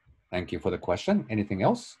 Thank you for the question. Anything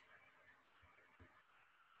else?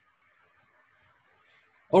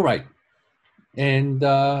 All right, and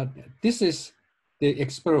this is the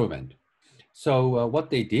experiment. So what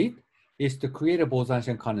they did is to create a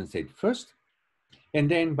Bose-Einstein condensate first, and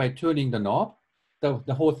then by turning the knob,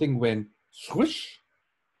 the whole thing went swoosh,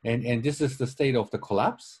 and this is the state of the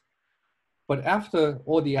collapse. But after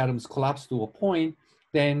all the atoms collapsed to a point,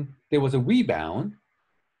 then there was a rebound,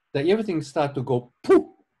 that everything started to go poof.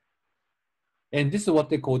 And this is what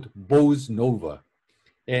they called Bose-nova.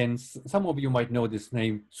 And some of you might know this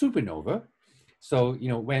name, supernova. So, you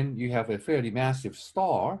know, when you have a fairly massive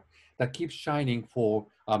star that keeps shining for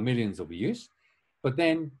millions of years, but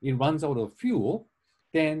then it runs out of fuel,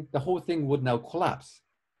 then the whole thing would now collapse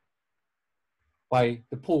by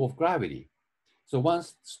the pull of gravity. So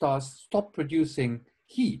once stars stop producing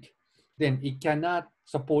heat, then it cannot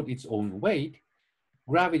support its own weight.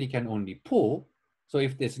 Gravity can only pull. So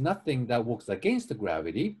if there's nothing that works against the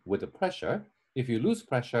gravity with the pressure, if you lose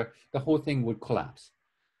pressure, the whole thing would collapse.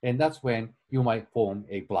 And that's when you might form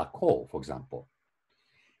a black hole, for example.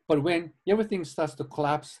 But when everything starts to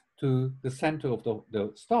collapse to the center of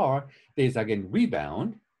the star, there's again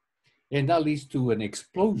rebound, and that leads to an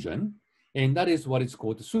explosion, and that is what is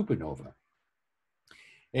called a supernova.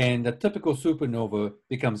 And the typical supernova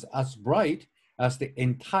becomes as bright as the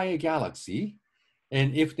entire galaxy.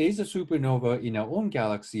 And if there's a supernova in our own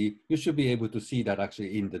galaxy, you should be able to see that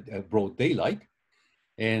actually in the broad daylight.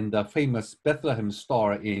 And the famous Bethlehem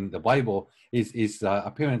star in the Bible is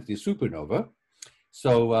apparently supernova.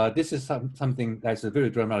 So this is something that's a very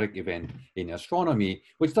dramatic event in astronomy,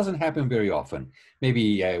 which doesn't happen very often,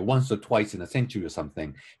 maybe once or twice in a century or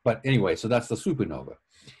something. But anyway, so that's the supernova.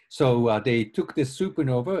 So they took this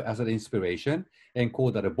supernova as an inspiration and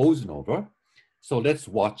called that a Bose-nova. So let's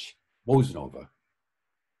watch Bose-nova.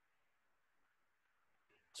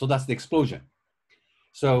 So that's the explosion.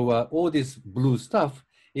 So all this blue stuff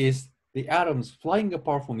is the atoms flying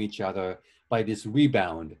apart from each other by this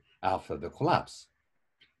rebound after the collapse.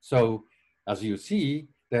 So as you see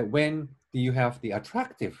that when you have the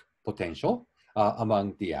attractive potential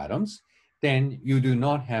among the atoms, then you do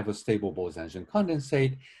not have a stable Bose-Einstein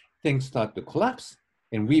condensate. Things start to collapse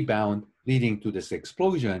and rebound, leading to this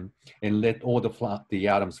explosion and let all the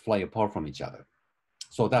atoms fly apart from each other.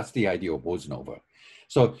 So that's the idea of Bose-nova.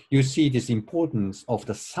 So you see this importance of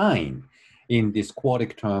the sign in this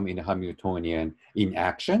quadratic term in the Hamiltonian in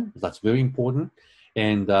action. That's very important.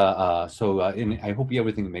 And and I hope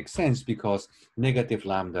everything makes sense, because negative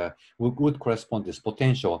lambda would correspond to this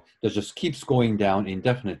potential that just keeps going down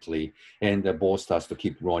indefinitely, and the ball starts to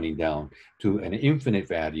keep running down to an infinite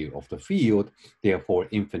value of the field, therefore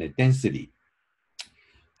infinite density.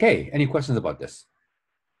 Okay, any questions about this?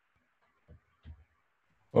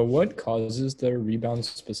 Well, what causes the rebound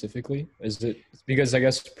specifically? Is it because, I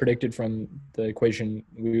guess, predicted from the equation,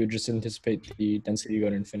 we would just anticipate the density to go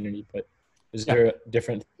to infinity, but is there a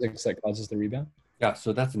different physics that causes the rebound? Yeah,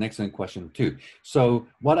 so that's an excellent question too. So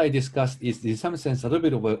what I discussed is in some sense a little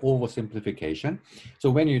bit of an oversimplification. So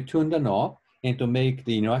when you turn the knob and to make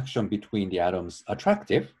the interaction between the atoms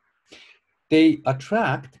attractive, they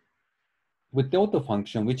attract with delta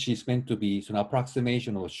function, which is meant to be an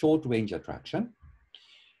approximation of a short range attraction.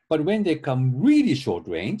 But when they come really short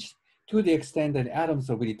range, to the extent that atoms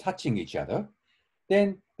are really touching each other,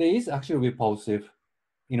 then there is actually repulsive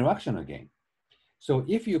interaction again. So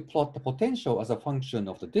if you plot the potential as a function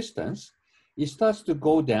of the distance, it starts to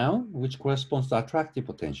go down, which corresponds to attractive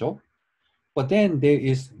potential. But then there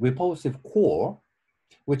is repulsive core,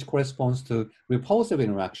 which corresponds to repulsive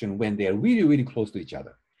interaction when they are really, really close to each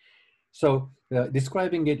other. So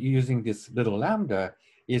describing it using this little lambda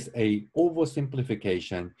is a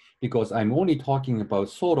oversimplification, because I'm only talking about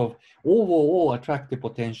sort of overall attractive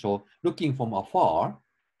potential looking from afar,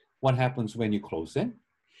 what happens when you close in.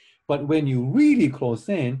 But when you really close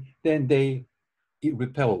in, then they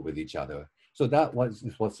repel with each other. So that was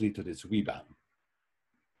what's lead to this rebound.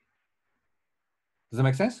 Does that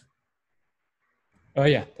make sense? Oh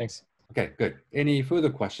yeah, thanks. Okay, good. Any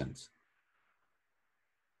further questions?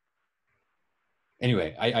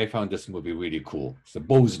 Anyway, I found this movie really cool. It's the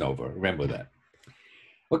Bose-nova, remember that.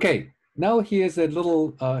 Okay, now here's a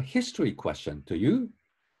little history question to you.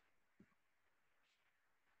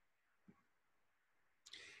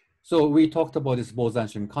 So we talked about this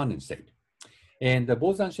Bose-Einstein condensate. And the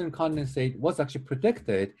Bose-Einstein condensate was actually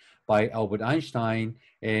predicted by Albert Einstein,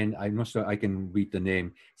 and I'm not sure I can read the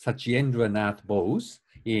name, Sachendranath Bose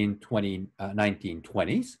in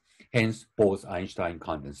 1920s, hence Bose-Einstein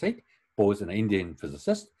condensate. Bose, an Indian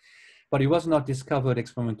physicist, but it was not discovered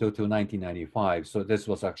experimental till 1995. So this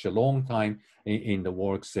was actually a long time in the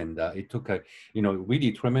works, and it took a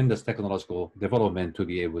really tremendous technological development to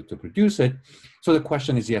be able to produce it. So the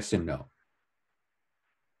question is yes and no.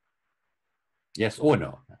 Yes or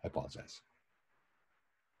no, I apologize.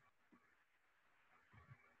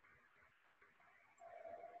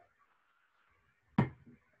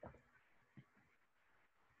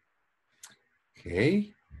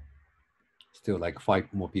 Okay, still like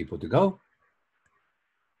 5 more people to go.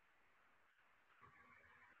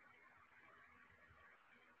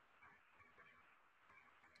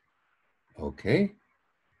 Okay.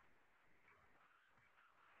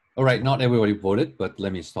 All right, not everybody voted, but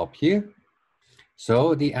let me stop here.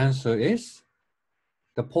 So the answer is,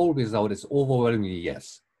 the poll result is overwhelmingly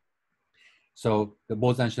yes. So the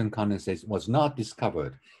Bose-Einstein condensate was not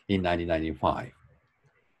discovered in 1995.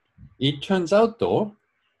 It turns out though,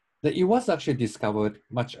 that it was actually discovered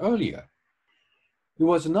much earlier. It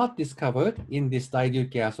was not discovered in this dilute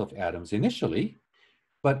gas of atoms initially,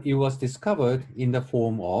 but it was discovered in the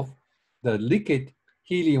form of the liquid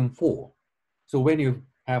helium-4. So when you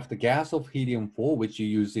have the gas of helium-4, which you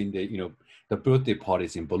use in the birthday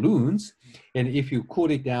parties in balloons, and if you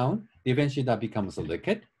cool it down, eventually that becomes a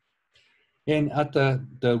liquid. And at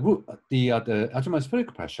the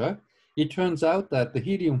atmospheric pressure, it turns out that the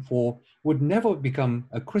helium-4 would never become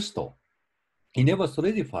a crystal. It never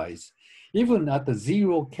solidifies. Even at the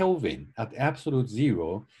 0 Kelvin, at absolute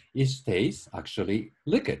 0, it stays actually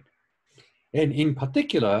liquid. And in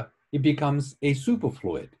particular, it becomes a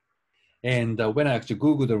superfluid. And when I actually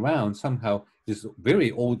Googled around, somehow this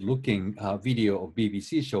very old looking video of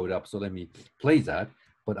BBC showed up. So let me play that.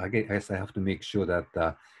 But I guess I have to make sure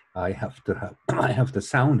that I have the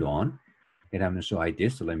sound on. And I'm not sure I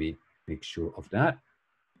did, so let me make sure of that.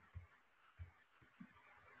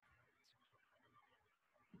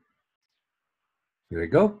 Here we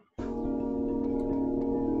go.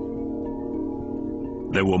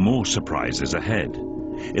 There were more surprises ahead.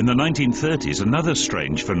 In the 1930s, another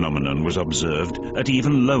strange phenomenon was observed at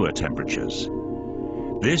even lower temperatures.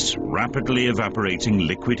 This rapidly evaporating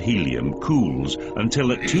liquid helium cools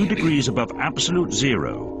until at 2 degrees above absolute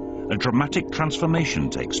 0, a dramatic transformation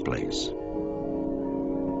takes place.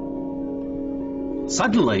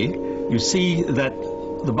 Suddenly, you see that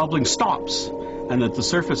the bubbling stops and that the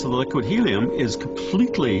surface of the liquid helium is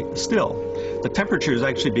completely still. The temperature is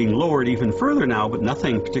actually being lowered even further now, but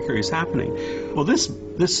nothing particular is happening. Well, this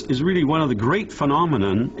is really one of the great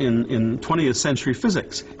phenomenon in 20th century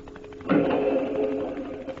physics.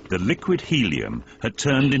 The liquid helium had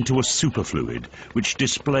turned into a superfluid, which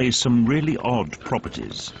displays some really odd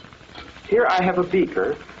properties. Here I have a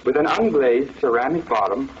beaker with an unglazed ceramic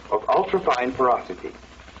bottom of ultrafine porosity.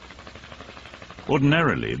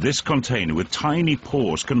 Ordinarily, this container with tiny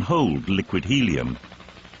pores can hold liquid helium.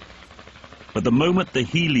 But the moment the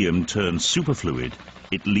helium turns superfluid,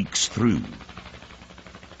 it leaks through.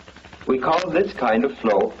 We call this kind of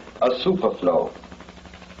flow a superflow.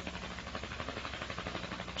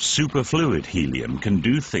 Superfluid helium can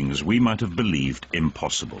do things we might have believed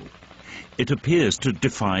impossible. It appears to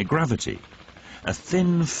defy gravity. A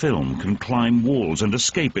thin film can climb walls and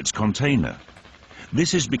escape its container.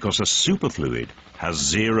 This is because a superfluid has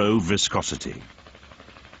 0 viscosity.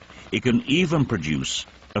 It can even produce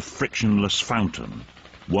a frictionless fountain,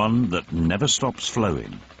 one that never stops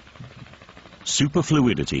flowing.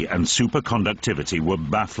 Superfluidity and superconductivity were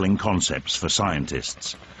baffling concepts for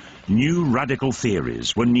scientists. New radical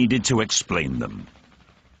theories were needed to explain them.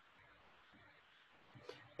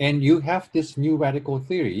 And you have this new radical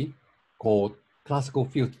theory called classical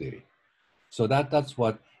field theory. So that's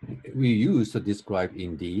what we use to describe,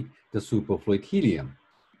 indeed, the superfluid helium.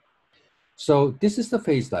 So this is the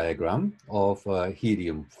phase diagram of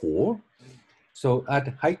helium-4. So at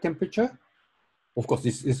high temperature, of course,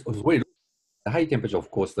 this is very at high temperature, of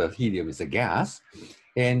course, the helium is a gas.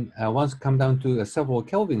 And once come down to several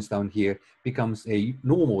kelvins down here, becomes a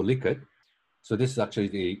normal liquid. So this is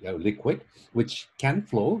actually a liquid, which can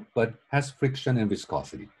flow, but has friction and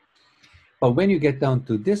viscosity. But when you get down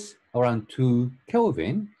to this, around 2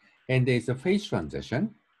 Kelvin, and there's a phase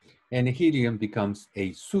transition, and the helium becomes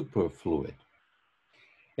a superfluid.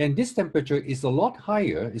 And this temperature is a lot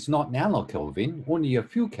higher. It's not nanokelvin, only a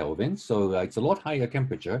few kelvins. So it's a lot higher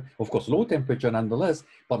temperature. Of course, low temperature nonetheless,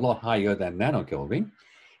 but a lot higher than nanokelvin.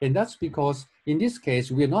 And that's because in this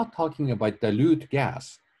case, we're not talking about dilute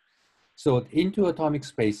gas. So interatomic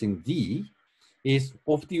spacing D is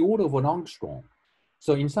of the order of an angstrom.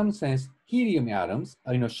 So in some sense, helium atoms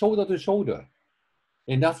are shoulder to shoulder.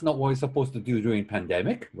 And that's not what we're supposed to do during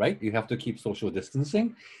pandemic, right? You have to keep social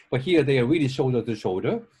distancing. But here they are really shoulder to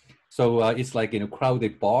shoulder. So it's like in a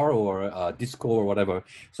crowded bar or a disco or whatever.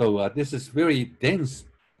 So this is very dense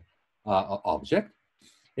object.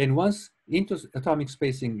 And once interatomic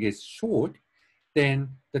spacing is short, then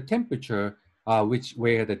the temperature,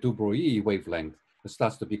 where the de Broglie wavelength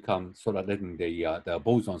starts to become sort of letting the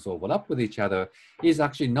bosons overlap with each other, is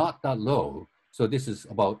actually not that low. So this is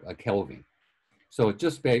about a Kelvin. So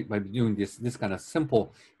just by doing this kind of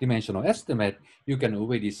simple dimensional estimate, you can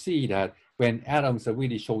already see that when atoms are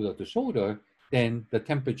really shoulder to shoulder, then the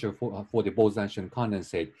temperature for the Bose-Einstein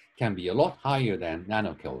condensate can be a lot higher than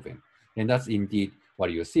nanokelvin. And that's indeed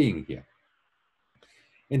what you're seeing here.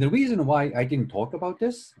 And the reason why I didn't talk about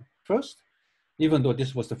this first, even though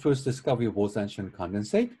this was the first discovery of Bose-Einstein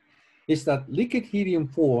condensate, is that liquid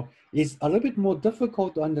helium-4 is a little bit more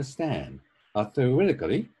difficult to understand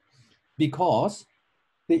theoretically, because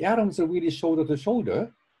the atoms are really shoulder to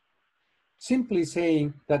shoulder. Simply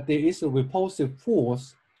saying that there is a repulsive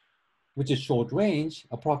force, which is short range,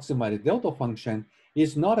 approximated delta function,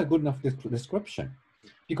 is not a good enough description,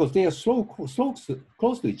 because they are so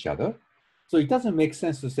close to each other. So it doesn't make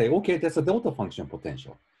sense to say, okay, that's a delta function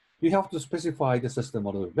potential. You have to specify the system a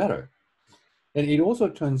little bit better. And it also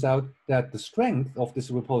turns out that the strength of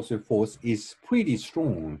this repulsive force is pretty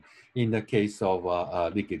strong in the case of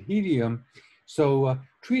liquid helium. So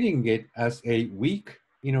treating it as a weak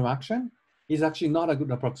interaction is actually not a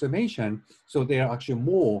good approximation. So there are actually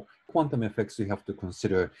more quantum effects you have to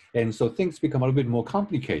consider. And so things become a little bit more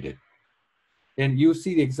complicated. And you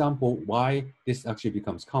see the example why this actually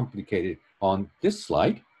becomes complicated on this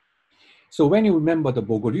slide. So when you remember the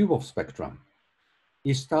Bogolyubov spectrum,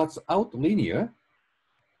 it starts out linear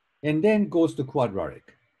and then goes to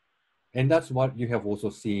quadratic. And that's what you have also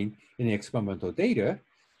seen in the experimental data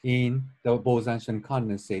in the Bose-Einstein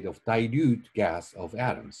condensate of dilute gas of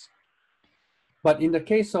atoms. But in the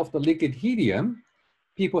case of the liquid helium,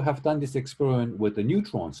 people have done this experiment with the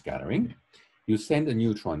neutron scattering. You send a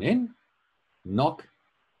neutron in, knock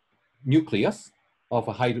nucleus of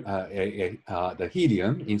the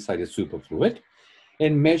helium inside the superfluid,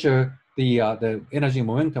 and measure the energy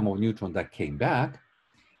momentum of neutron that came back.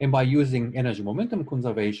 And by using energy momentum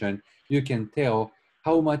conservation, you can tell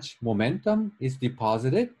how much momentum is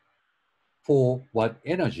deposited for what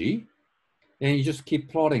energy, and you just keep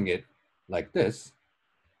plotting it like this.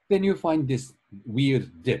 Then you find this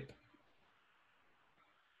weird dip.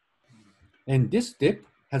 And this dip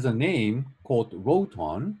has a name called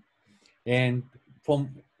Roton. And from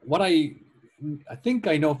what I think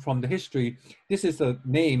I know from the history, this is a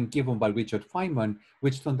name given by Richard Feynman,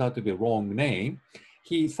 which turned out to be a wrong name.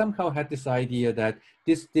 He somehow had this idea that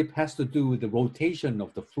this dip has to do with the rotation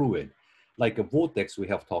of the fluid, like a vortex we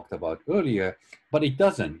have talked about earlier, but it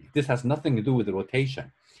doesn't. This has nothing to do with the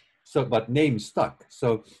rotation. So, but name stuck.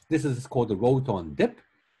 So this is called the Roton dip.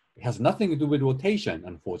 It has nothing to do with rotation,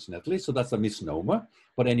 unfortunately. So that's a misnomer.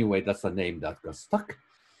 But anyway, that's a name that got stuck.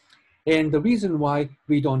 And the reason why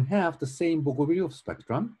we don't have the same Bogolyubov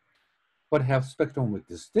spectrum, but have spectrum with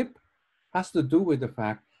this dip, has to do with the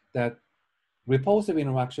fact that repulsive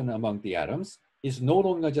interaction among the atoms is no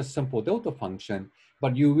longer just simple delta function,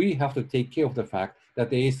 but you really have to take care of the fact that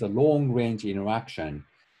there is a long range interaction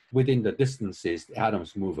within the distances the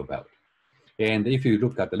atoms move about. And if you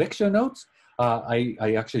look at the lecture notes,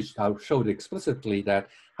 I actually showed explicitly that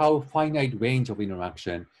how finite range of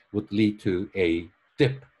interaction would lead to a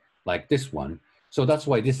dip like this one. So that's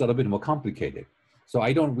why this is a little bit more complicated. So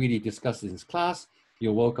I don't really discuss this in class.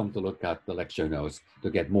 You're welcome to look at the lecture notes to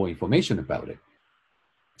get more information about it.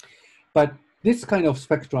 But this kind of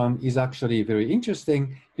spectrum is actually very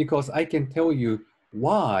interesting because I can tell you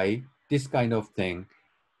why this kind of thing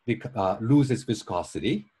loses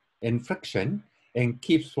viscosity and friction and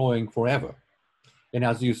keeps flowing forever. And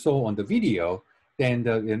as you saw on the video, then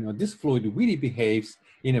this fluid really behaves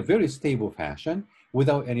in a very stable fashion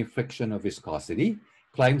without any friction or viscosity,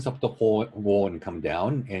 climbs up the wall and come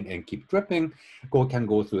down and keep dripping, can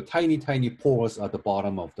go through tiny, tiny pores at the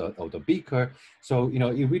bottom of the beaker. So,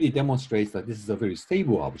 it really demonstrates that this is a very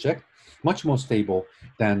stable object, much more stable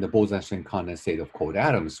than the Bose-Einstein condensate of cold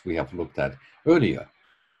atoms we have looked at earlier.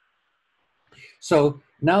 So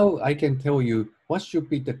now I can tell you what should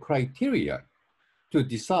be the criteria to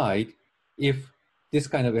decide if this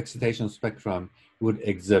kind of excitation spectrum would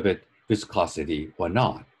exhibit viscosity or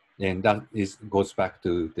not. And that goes back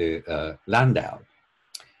to the Landau.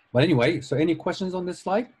 But anyway, so any questions on this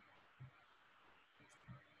slide?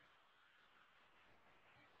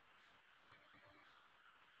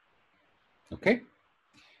 Okay,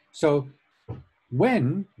 so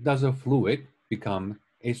when does a fluid become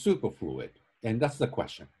a superfluid? And that's the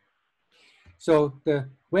question. So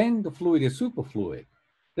when the fluid is superfluid,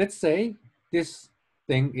 let's say this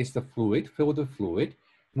thing is the fluid, filled with fluid,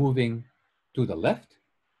 moving to the left,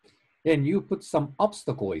 and you put some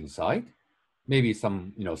obstacle inside, maybe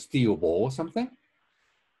some steel ball or something.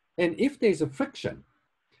 And if there's a friction,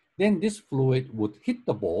 then this fluid would hit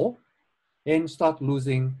the ball and start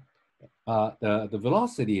losing the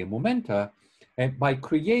velocity and momentum, and by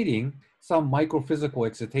creating some microphysical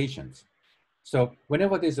excitations. So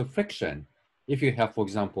whenever there's a friction, if you have, for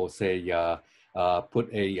example, say, put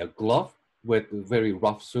a glove with a very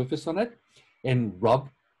rough surface on it and rub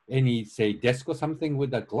any, say, desk or something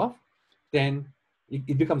with that glove, then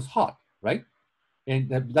it becomes hot, right? And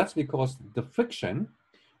that's because the friction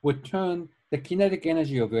would turn the kinetic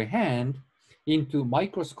energy of your hand into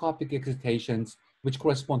microscopic excitations which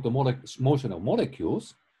correspond to motion of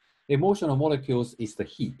molecules. The motion of molecules is the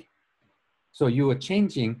heat. So you are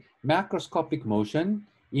changing macroscopic motion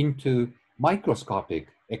into microscopic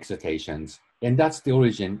excitations, and that's the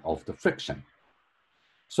origin of the friction.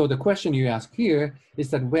 So the question you ask here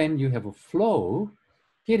is that when you have a flow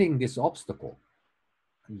hitting this obstacle,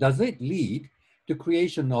 does it lead to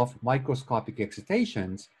creation of microscopic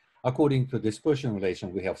excitations according to the dispersion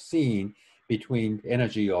relation we have seen between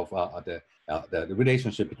energy of the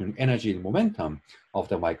relationship between energy and momentum of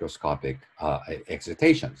the microscopic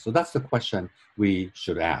excitation? So that's the question we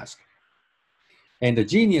should ask. And the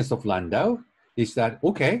genius of Landau is that,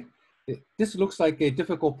 okay, this looks like a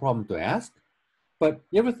difficult problem to ask, but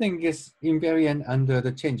everything is invariant under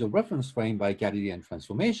the change of reference frame by Galilean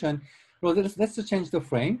transformation. Well, let's change the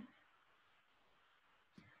frame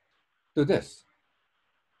to this.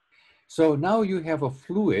 So now you have a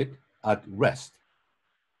fluid at rest.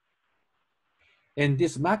 And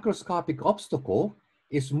this macroscopic obstacle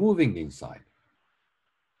is moving inside.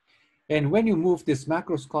 And when you move this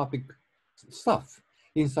macroscopic stuff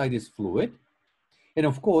inside this fluid, and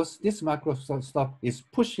of course, this macroscopic stuff is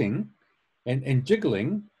pushing and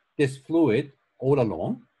jiggling this fluid all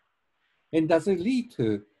along, and does it lead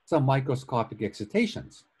to some microscopic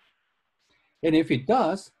excitations? And if it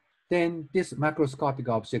does, then this macroscopic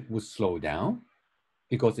object will slow down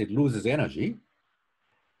because it loses energy.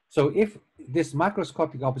 So if this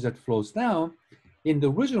macroscopic object flows down, in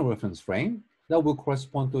the original reference frame, that will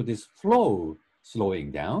correspond to this flow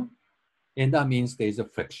slowing down, and that means there's a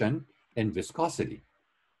friction and viscosity.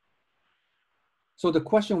 So the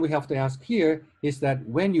question we have to ask here is that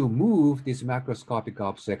when you move this macroscopic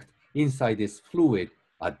object inside this fluid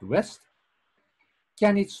at rest,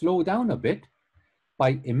 can it slow down a bit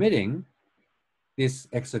by emitting this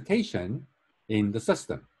excitation in the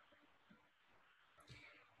system?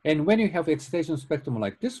 And when you have excitation spectrum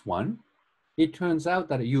like this one, it turns out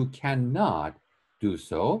that you cannot do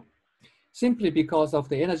so simply because of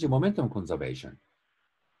the energy momentum conservation.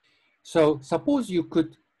 So suppose you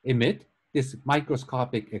could emit this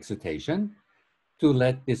microscopic excitation to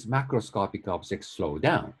let this macroscopic object slow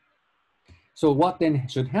down. So what then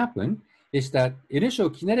should happen is that initial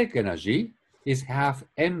kinetic energy is half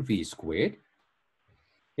mv squared,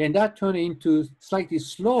 and that turns into slightly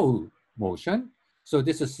slow motion. So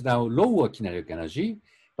this is now lower kinetic energy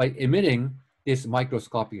by emitting this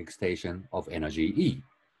microscopic excitation of energy E.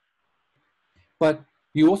 But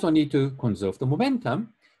you also need to conserve the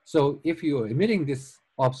momentum. So if you are emitting this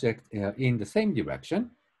object in the same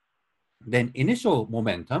direction, then initial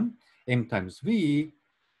momentum, m times v,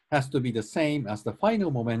 has to be the same as the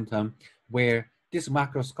final momentum where this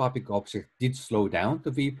macroscopic object did slow down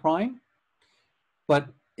to v prime, but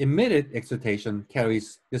emitted excitation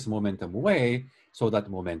carries this momentum away, so that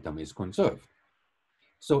momentum is conserved.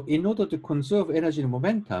 So in order to conserve energy and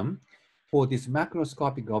momentum for this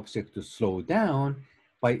macroscopic object to slow down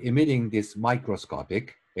by emitting this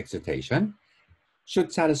microscopic excitation,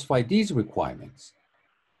 should satisfy these requirements.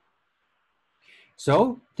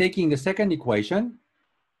 So taking the second equation,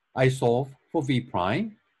 I solve for v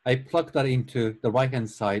prime. I plug that into the right-hand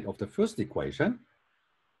side of the first equation.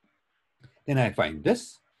 Then I find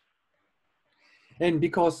this. And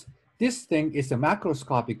because this thing is a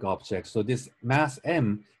macroscopic object, so this mass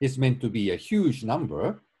m is meant to be a huge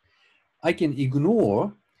number, I can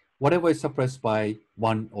ignore whatever is suppressed by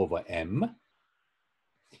 1 over m.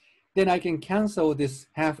 Then I can cancel this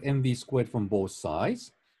half mv squared from both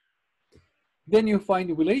sides. Then you find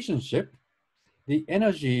the relationship, the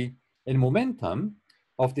energy and momentum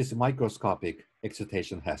of this microscopic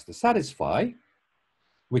excitation has to satisfy.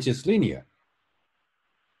 which is linear.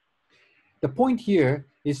 The point here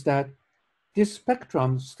is that this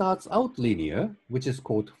spectrum starts out linear, which is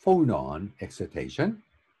called phonon excitation.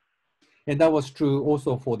 And that was true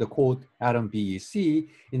also for the cold atom BEC.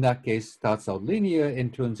 In that case, starts out linear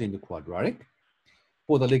and turns into quadratic.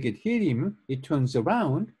 For the liquid helium, it turns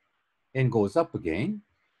around and goes up again.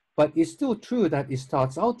 But it's still true that it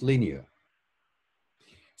starts out linear.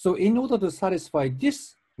 So in order to satisfy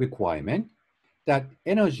this requirement, that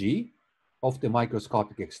energy of the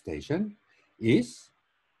microscopic excitation is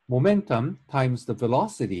momentum times the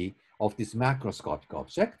velocity of this macroscopic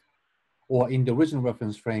object, or in the original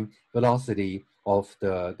reference frame, velocity of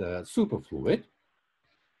the superfluid.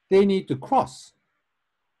 They need to cross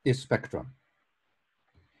this spectrum.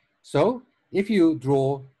 So if you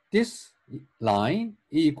draw this line,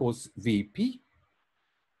 E equals VP,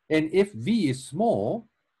 and if V is small,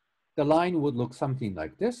 the line would look something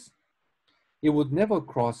like this. It would never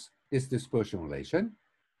cross this dispersion relation.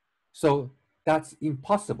 So that's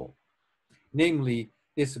impossible. Namely,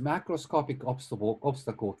 this macroscopic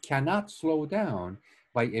obstacle cannot slow down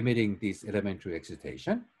by emitting this elementary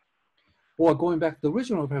excitation. Or going back to the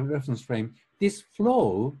original reference frame, this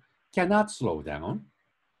flow cannot slow down.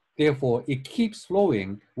 Therefore, it keeps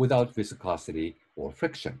flowing without viscosity or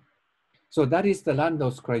friction. So that is the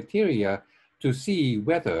Landau's criteria to see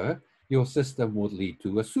whether your system would lead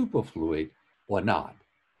to a superfluid or not.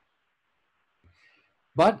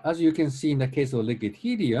 But as you can see in the case of liquid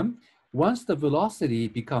helium, once the velocity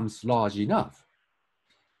becomes large enough,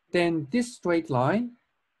 then this straight line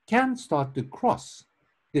can start to cross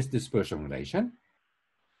this dispersion relation.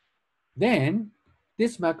 Then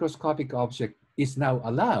this macroscopic object is now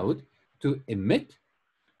allowed to emit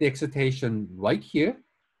the excitation right here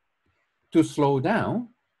to slow down,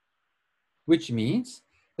 which means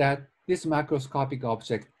that this macroscopic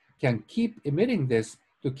object can keep emitting this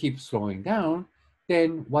to keep slowing down.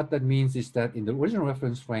 Then what that means is that in the original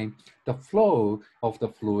reference frame, the flow of the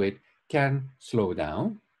fluid can slow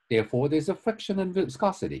down. Therefore, there's a friction and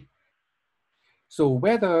viscosity. So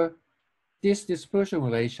whether this dispersion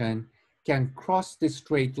relation can cross this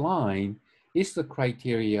straight line is the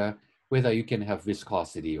criteria whether you can have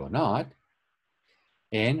viscosity or not.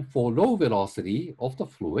 And for low velocity of the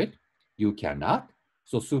fluid, you cannot.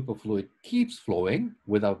 So superfluid keeps flowing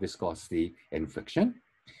without viscosity and friction.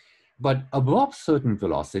 But above certain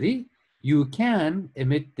velocity, you can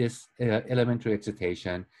emit this elementary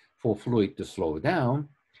excitation for fluid to slow down.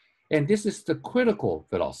 And this is the critical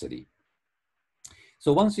velocity.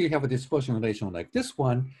 So once you have a dispersion relation like this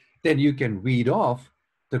one, then you can read off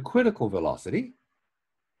the critical velocity,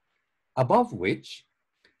 above which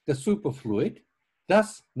the superfluid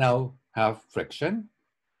does now have friction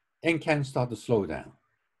and can start to slow down.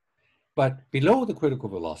 But below the critical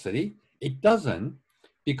velocity, it doesn't,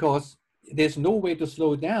 because there's no way to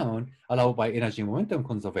slow down allowed by energy momentum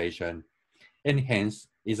conservation, and hence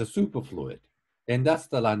is a superfluid. And that's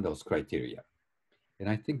the Landau's criteria. And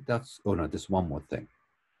I think that's, oh no, there's one more thing.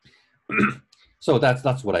 So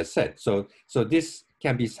that's what I said. So this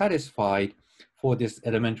can be satisfied for this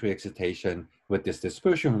elementary excitation with this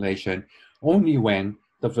dispersion relation only when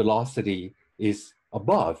the velocity is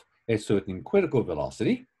above a certain critical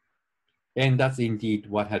velocity. And that's indeed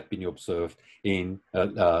what had been observed in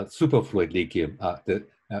superfluid lithium,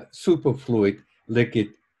 superfluid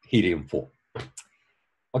liquid helium-4.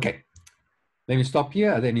 Okay, let me stop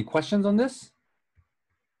here. Are there any questions on this?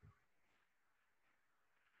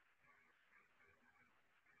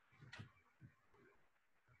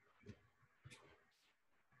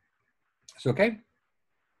 It's okay?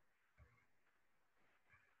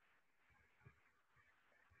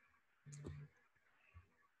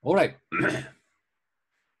 All right.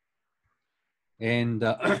 And,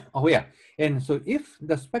 oh yeah, and so if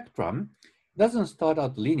the spectrum doesn't start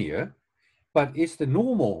out linear, but it's the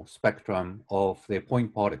normal spectrum of the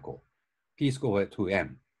point particle, p squared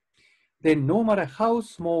 2m, then no matter how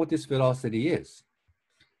small this velocity is,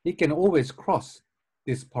 it can always cross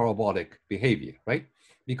this parabolic behavior, right?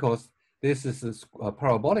 Because this is a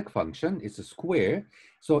parabolic function, it's a square,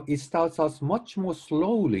 so it starts out much more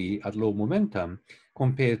slowly at low momentum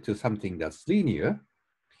compared to something that's linear.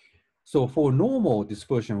 So for normal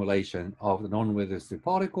dispersion relation of the non-resistive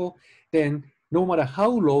particle, then no matter how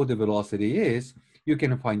low the velocity is, you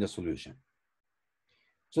can find a solution.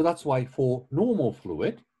 So that's why for normal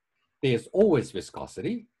fluid, there's always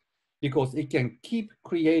viscosity, because it can keep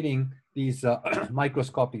creating these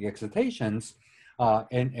microscopic excitations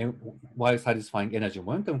and while satisfying energy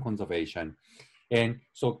momentum conservation. And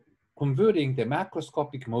so converting the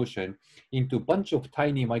macroscopic motion into a bunch of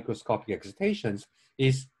tiny microscopic excitations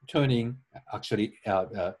is turning actually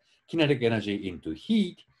kinetic energy into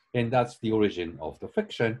heat, and that's the origin of the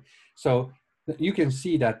friction. So you can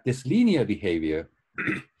see that this linear behavior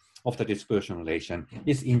of the dispersion relation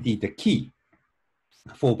is indeed the key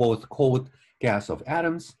for both cold gas of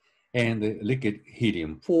atoms and the liquid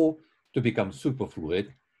helium-4 to become superfluid.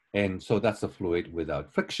 And so that's a fluid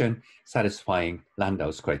without friction, satisfying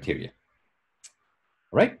Landau's criteria.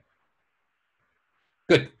 All right?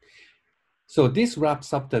 Good. So this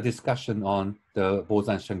wraps up the discussion on the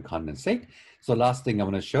Bose-Einstein condensate. So last thing I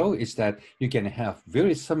want to show is that you can have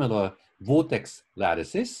very similar vortex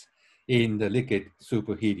lattices in the liquid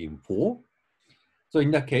superhelium-4. So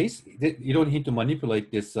in that case, you don't need to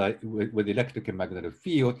manipulate this with electric and magnetic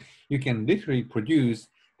field. You can literally produce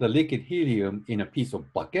the liquid helium in a piece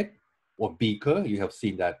of bucket or beaker. You have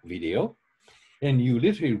seen that video. And you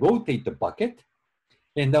literally rotate the bucket,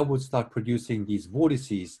 and that would start producing these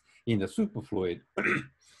vortices in the superfluid.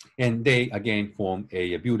 And they, again, form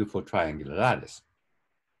a beautiful triangular lattice.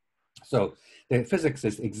 So the physics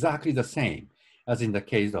is exactly the same as in the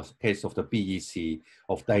case of the BEC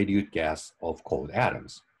of dilute gas of cold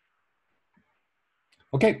atoms.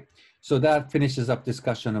 Okay, so that finishes up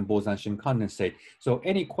discussion on Bose-Einstein condensate. So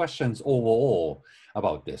any questions overall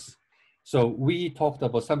about this? So we talked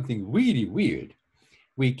about something really weird.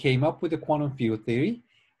 We came up with a quantum field theory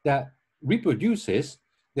that reproduces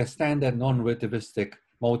the standard non-relativistic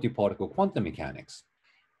multiparticle quantum mechanics.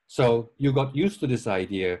 So you got used to this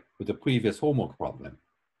idea with the previous homework problem.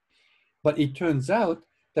 But it turns out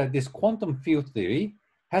that this quantum field theory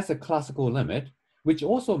has a classical limit, which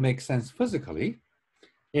also makes sense physically.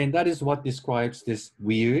 And that is what describes this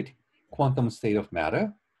weird quantum state of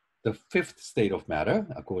matter, the fifth state of matter,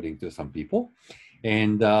 according to some people.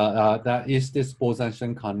 And that is this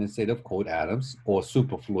Bose-Einstein condensate of cold atoms or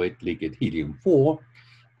superfluid liquid helium-4.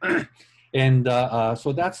 And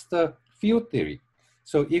so that's the field theory.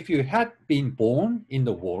 So if you had been born in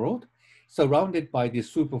the world surrounded by the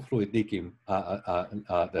superfluid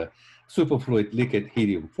liquid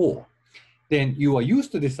helium-4, then you are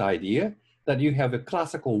used to this idea that you have a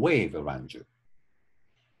classical wave around you.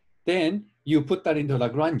 Then you put that into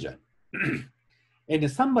Lagrangian. And then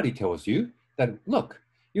somebody tells you that, look,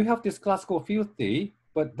 you have this classical field theory,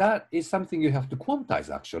 but that is something you have to quantize,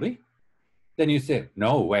 actually. Then you say,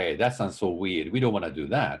 no way, that sounds so weird. We don't want to do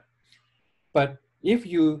that. But if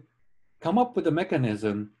you come up with a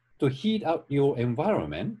mechanism to heat out your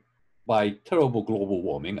environment by terrible global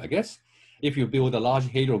warming, I guess, if you build a large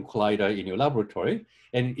hadron collider in your laboratory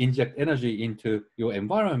and inject energy into your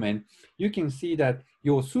environment, you can see that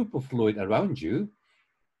your superfluid around you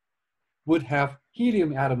would have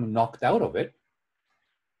helium atom knocked out of it.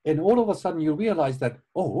 And all of a sudden you realize that,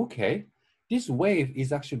 oh, okay, this wave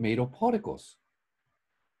is actually made of particles.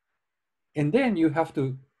 And then you have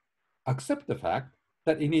to accept the fact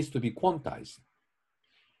that it needs to be quantized.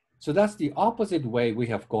 So that's the opposite way we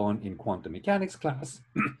have gone in quantum mechanics class,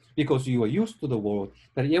 because you are used to the world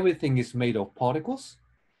that everything is made of particles.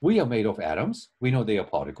 We are made of atoms. We know they are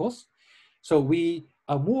particles. So we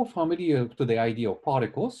are more familiar to the idea of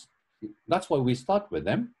particles. That's why we start with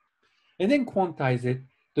them, and then quantize it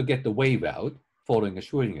to get the wave out following a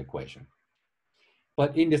Schrödinger equation.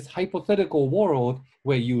 But in this hypothetical world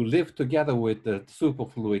where you live together with the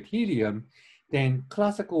superfluid helium, then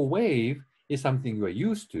classical wave is something you are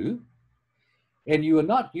used to. And you are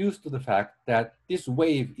not used to the fact that this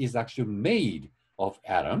wave is actually made of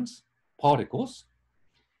atoms, particles.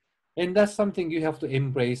 And that's something you have to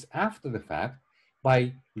embrace after the fact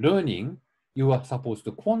by learning you are supposed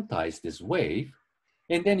to quantize this wave,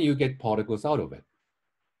 and then you get particles out of it.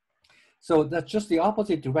 So that's just the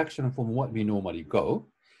opposite direction from what we normally go.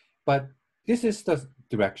 But this is the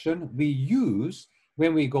direction we use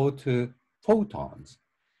when we go to photons.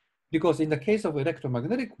 Because in the case of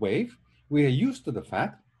electromagnetic wave, we are used to the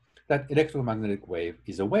fact that electromagnetic wave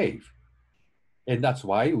is a wave. And that's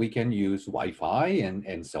why we can use Wi-Fi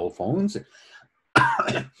and cell phones.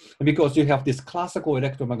 Because you have this classical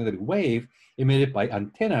electromagnetic wave emitted by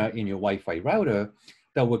antenna in your Wi-Fi router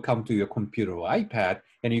that will come to your computer or iPad,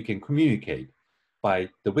 and you can communicate by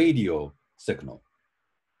the radio signal.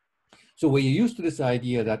 So we're used to this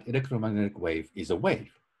idea that electromagnetic wave is a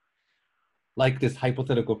wave, like this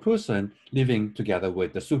hypothetical person living together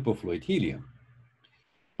with the superfluid helium.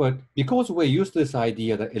 But because we're used to this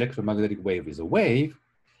idea that electromagnetic wave is a wave,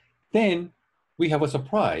 then we have a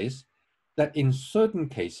surprise that in certain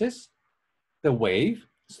cases, the wave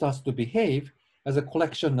starts to behave as a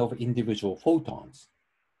collection of individual photons.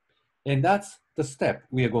 And that's the step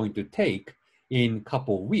we are going to take in a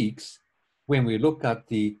couple of weeks, when we look at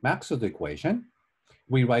the Maxwell equation,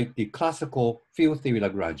 we write the classical field theory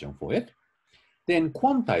Lagrangian for it, then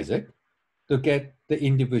quantize it to get the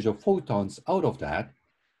individual photons out of that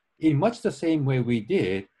in much the same way we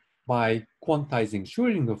did by quantizing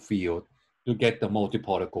Schrödinger field to get the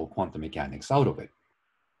multiparticle quantum mechanics out of it.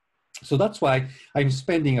 So that's why I'm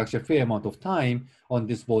spending actually a fair amount of time on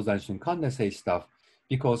this Bose-Einstein condensate stuff,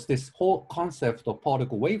 because this whole concept of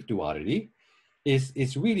particle wave duality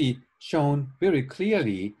is really shown very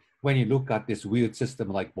clearly when you look at this weird system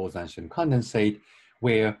like Bose-Einstein condensate,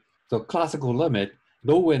 where the classical limit,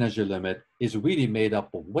 low energy limit, is really made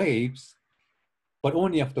up of waves, but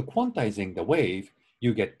only after quantizing the wave,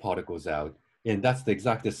 you get particles out. And that's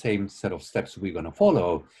exactly the same set of steps we're going to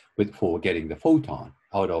follow for getting the photon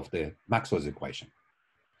out of the Maxwell's equation.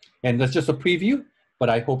 And that's just a preview, but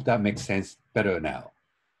I hope that makes sense better now.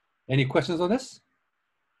 Any questions on this?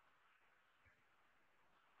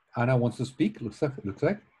 Anna wants to speak, looks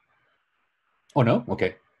like. Oh, no?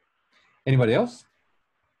 Okay. Anybody else?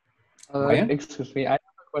 Ryan? Excuse me, I have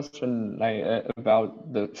a question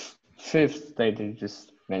about the fifth state you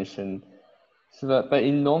just mentioned. So, but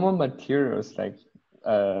in normal materials,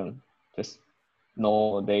 just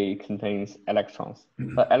know they contains electrons,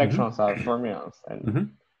 but electrons are fermions,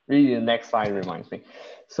 and really the next slide reminds me.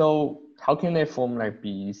 So how can they form like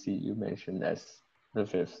BEC you mentioned as the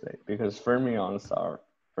fifth state? Because fermions are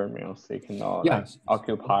fermions, they cannot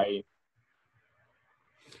occupy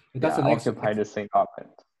the same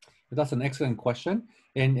object. That's an excellent question.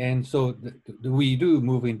 And so we do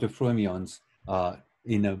move into fermions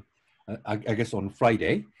I guess on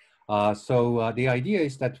Friday. So the idea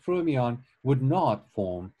is that fermion would not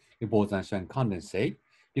form a Bose-Einstein condensate,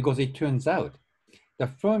 because it turns out the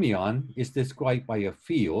fermion is described by a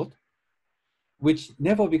field which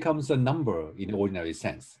never becomes a number in the ordinary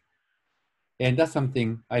sense. And that's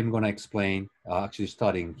something I'm going to explain actually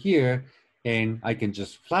starting here, and I can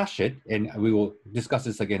just flash it, and we will discuss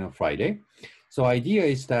this again on Friday. So idea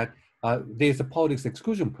is that there's a Pauli's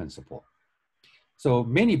exclusion principle. So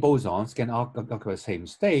many bosons can occur the same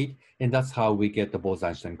state, and that's how we get the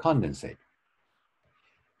Bose-Einstein condensate.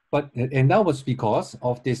 And that was because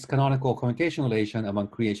of this canonical commutation relation among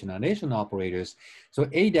creation and annihilation operators. So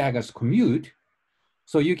A daggers commute,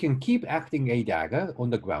 so you can keep acting A dagger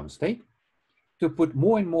on the ground state to put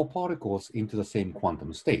more and more particles into the same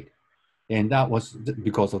quantum state. And that was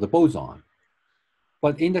because of the boson.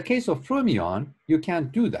 But in the case of fermion, you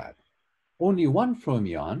can't do that. Only one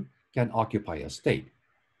fermion can occupy a state.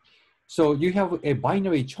 So you have a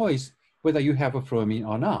binary choice whether you have a fermion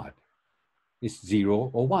or not. It's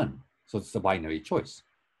 0 or 1, so it's a binary choice.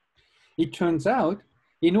 It turns out,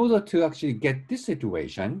 in order to actually get this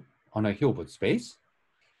situation on a Hilbert space,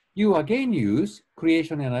 you again use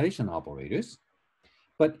creation and annihilation operators,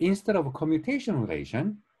 but instead of a commutation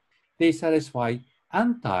relation, they satisfy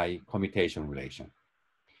anti-commutation relation.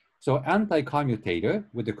 So anti-commutator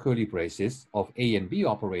with the curly braces of A and B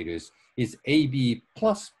operators is AB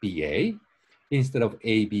plus BA instead of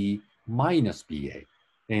AB minus BA,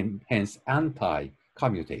 and hence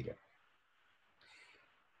anti-commutator.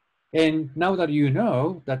 And now that you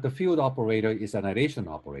know that the field operator is an annihilation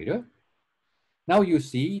operator, now you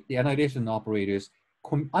see the annihilation operators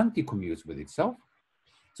anti-commutes with itself.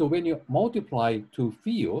 So when you multiply two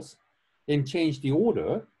fields and change the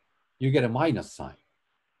order, you get a minus sign.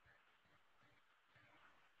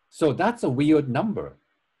 So that's a weird number.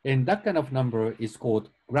 And that kind of number is called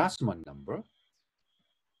Grassmann number,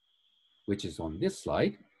 which is on this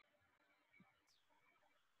slide.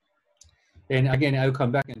 And again, I'll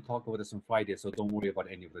come back and talk about this on Friday, so don't worry about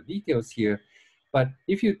any of the details here. But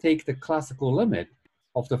if you take the classical limit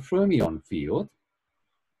of the fermion field,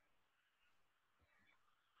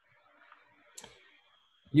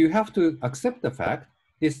 you have to accept the fact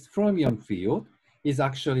this fermion field is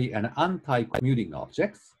actually an anti-commuting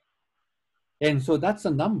object. And so that's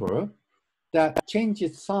a number that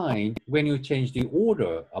changes sign when you change the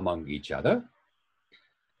order among each other.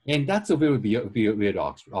 And that's a very weird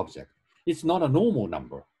object. It's not a normal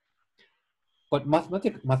number. But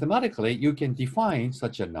mathematically, you can define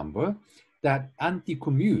such a number that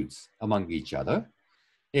anti-commutes among each other,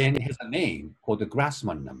 and it has a name called the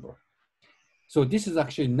Grassmann number. So this is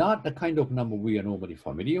actually not the kind of number we are normally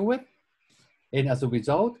familiar with. And as a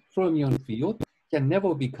result, fermion field can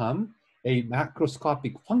never become a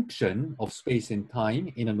macroscopic function of space and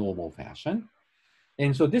time in a normal fashion.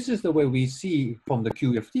 And so this is the way we see from the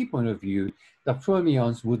QFT point of view that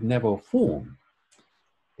fermions would never form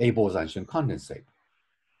a Bose-Einstein condensate.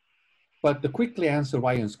 But to quickly answer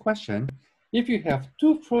Ryan's question, if you have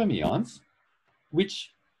two fermions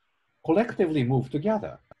which collectively move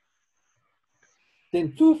together,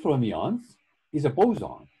 then two fermions is a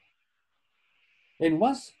boson. And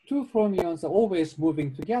once two fermions are always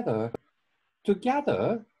moving together,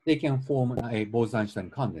 they can form a Bose-Einstein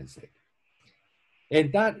condensate.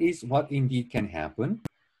 And that is what indeed can happen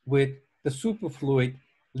with the superfluid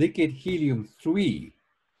liquid helium-3.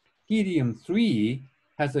 Helium-3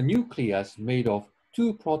 has a nucleus made of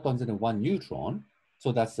 2 protons and 1 neutron,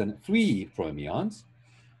 so that's 3 fermions,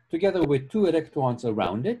 together with 2 electrons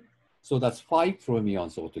around it, so that's 5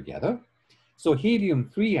 fermions altogether. So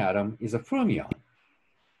helium-3 atom is a fermion.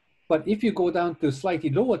 But if you go down to slightly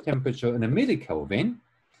lower temperature in a millikelvin,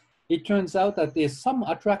 it turns out that there's some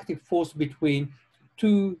attractive force between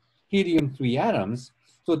 2 helium-3 atoms,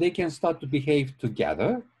 so they can start to behave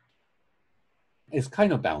together. It's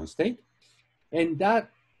kind of bound state. And that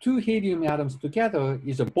 2 helium atoms together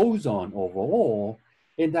is a boson overall,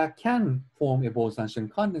 and that can form a Bose-Einstein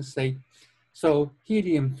condensate. So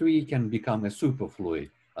helium-3 can become a superfluid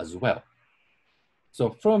as well. So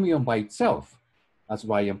fermion by itself, as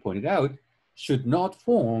Ryan pointed out, should not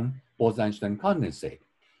form Bose-Einstein condensate.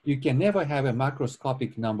 You can never have a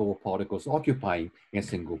macroscopic number of particles occupying a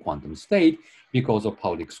single quantum state because of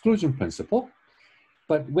Pauli exclusion principle.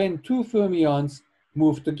 But when two fermions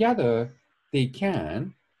move together, they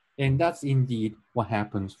can, and that's indeed what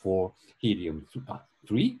happens for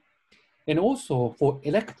helium-3. And also for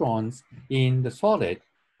electrons in the solid,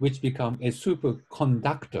 which become a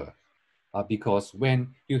superconductor, because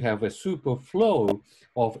when you have a superflow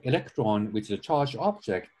of electron, which is a charged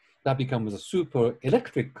object, that becomes a super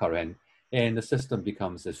electric current, and the system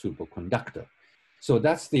becomes a superconductor. So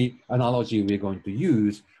that's the analogy we're going to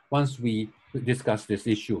use. Once we discuss this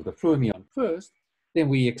issue of the fermion first, then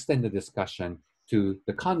we extend the discussion to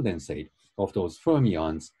the condensate of those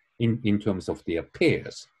fermions in terms of their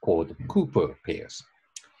pairs, called Cooper pairs.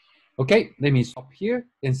 Okay, let me stop here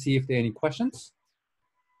and see if there are any questions.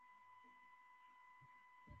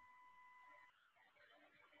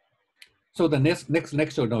 So the next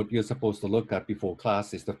lecture note you're supposed to look at before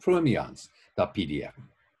class is the fermions.pdf.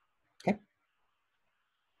 Okay.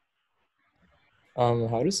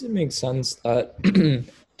 How does it make sense that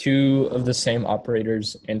two of the same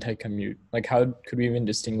operators anti-commute? Like, how could we even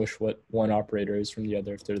distinguish what one operator is from the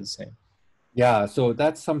other if they're the same? Yeah, so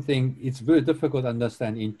that's something, it's very difficult to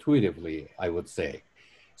understand intuitively, I would say.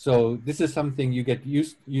 So this is something you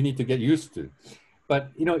need to get used to.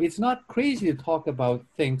 But it's not crazy to talk about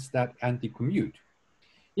things that anti-commute.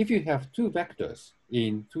 If you have two vectors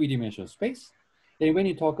in three-dimensional space, then when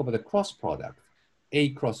you talk about the cross product, A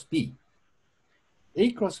cross B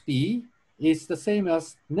is the same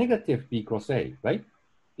as negative B cross A, right?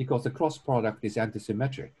 Because the cross product is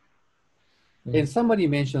antisymmetric. And somebody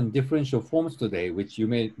mentioned differential forms today, which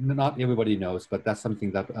not everybody knows, but that's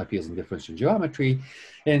something that appears in differential geometry.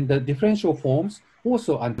 And the differential forms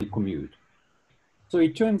also anti-commute. So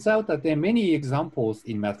it turns out that there are many examples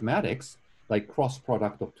in mathematics, like cross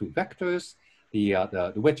product of two vectors, the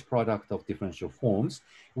wedge product of differential forms,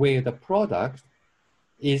 where the product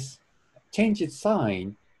change its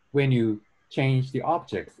sign when you change the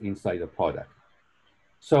objects inside the product.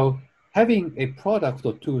 So having a product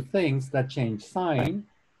of two things that change sign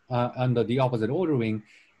under the opposite ordering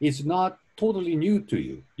is not totally new to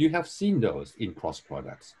you. You have seen those in cross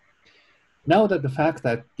products. Now that the fact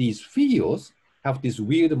that these fields have these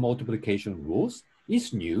weird multiplication rules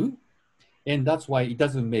is new, and that's why it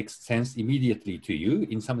doesn't make sense immediately to you.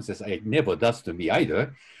 In some sense, it never does to me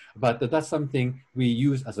either, but that's something we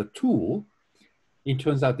use as a tool. It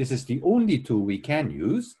turns out this is the only tool we can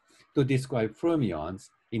use to describe fermions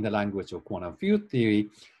in the language of quantum field theory.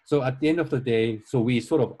 So at the end of the day, so we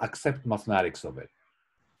sort of accept mathematics of it.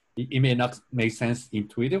 It may not make sense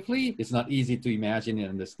intuitively. It's not easy to imagine and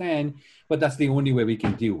understand, but that's the only way we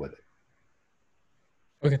can deal with it.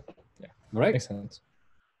 Okay, yeah, all right. Makes sense.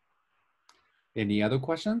 Any other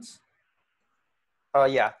questions?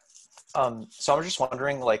 Yeah. So I'm just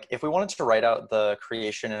wondering, like, if we wanted to write out the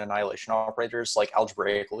creation and annihilation operators, like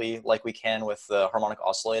algebraically, like we can with the harmonic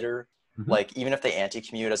oscillator, like even if they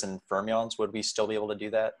anti-commute as in fermions, would we still be able to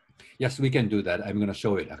do that? Yes, we can do that. I'm going to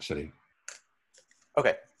show it actually.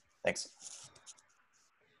 Okay, thanks.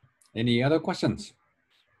 Any other questions?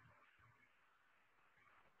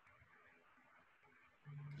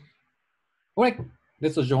 All right,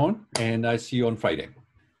 let's adjourn, and I see you on Friday.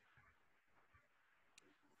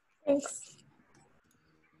 Thanks.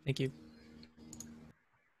 Thank you.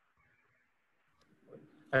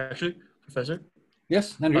 Actually, Professor?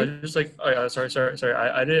 Yes, Henry? Just like, oh yeah, sorry.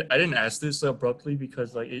 I didn't ask this so abruptly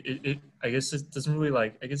because like I guess it doesn't really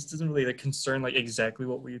like concern like exactly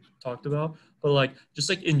what we talked about. but like just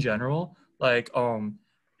like in general, like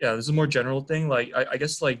yeah, this is a more general thing. Like I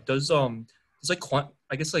guess like does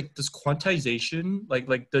quantization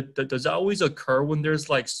does that always occur when there's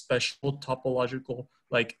like special topological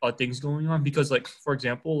like things going on? Because like for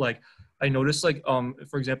example, like I noticed like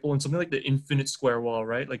for example in something like the infinite square wall,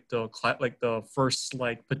 right? Like the first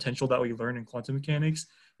like potential that we learn in quantum mechanics,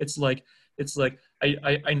 it's like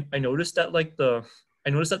I noticed that like the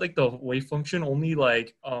wave function only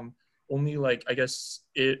like I guess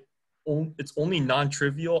it's only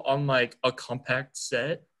non-trivial on like a compact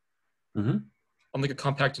set. Mm-hmm. On like a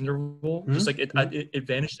compact interval, just like it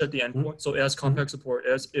vanished at the endpoint. So it has compact support.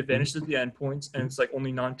 It vanished at the endpoints, and it's like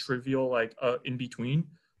only non-trivial like in between.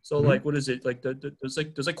 So like, what is it like? Does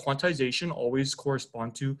quantization always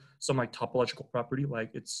correspond to some like topological property?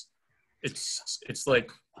 Like it's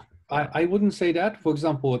like. I wouldn't say that. For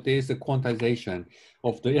example, there is a quantization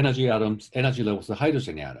of the energy levels of the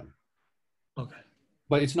hydrogen atom. Okay.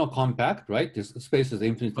 But it's not compact, right? This space is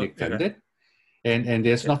infinitely extended. Okay. And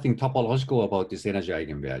there's nothing topological about these energy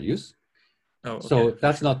eigenvalues. Oh, okay, so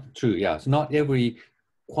that's not true. Yeah, so not every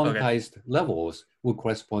quantized levels will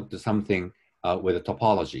correspond to something with a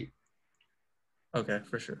topology. Okay,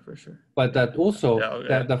 for sure. But that also,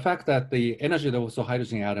 the fact that the energy levels of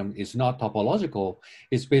hydrogen atom is not topological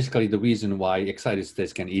is basically the reason why excited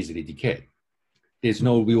states can easily decay. There's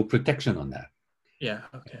no real protection on that. Yeah.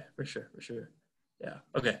 Okay. For sure. Yeah.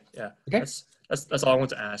 Okay. Yeah. Okay. That's all I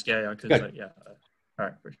want to ask. Yeah. Because yeah. All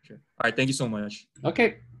right. For sure. All right. Thank you so much.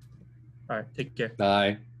 Okay. All right. Take care.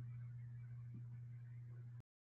 Bye.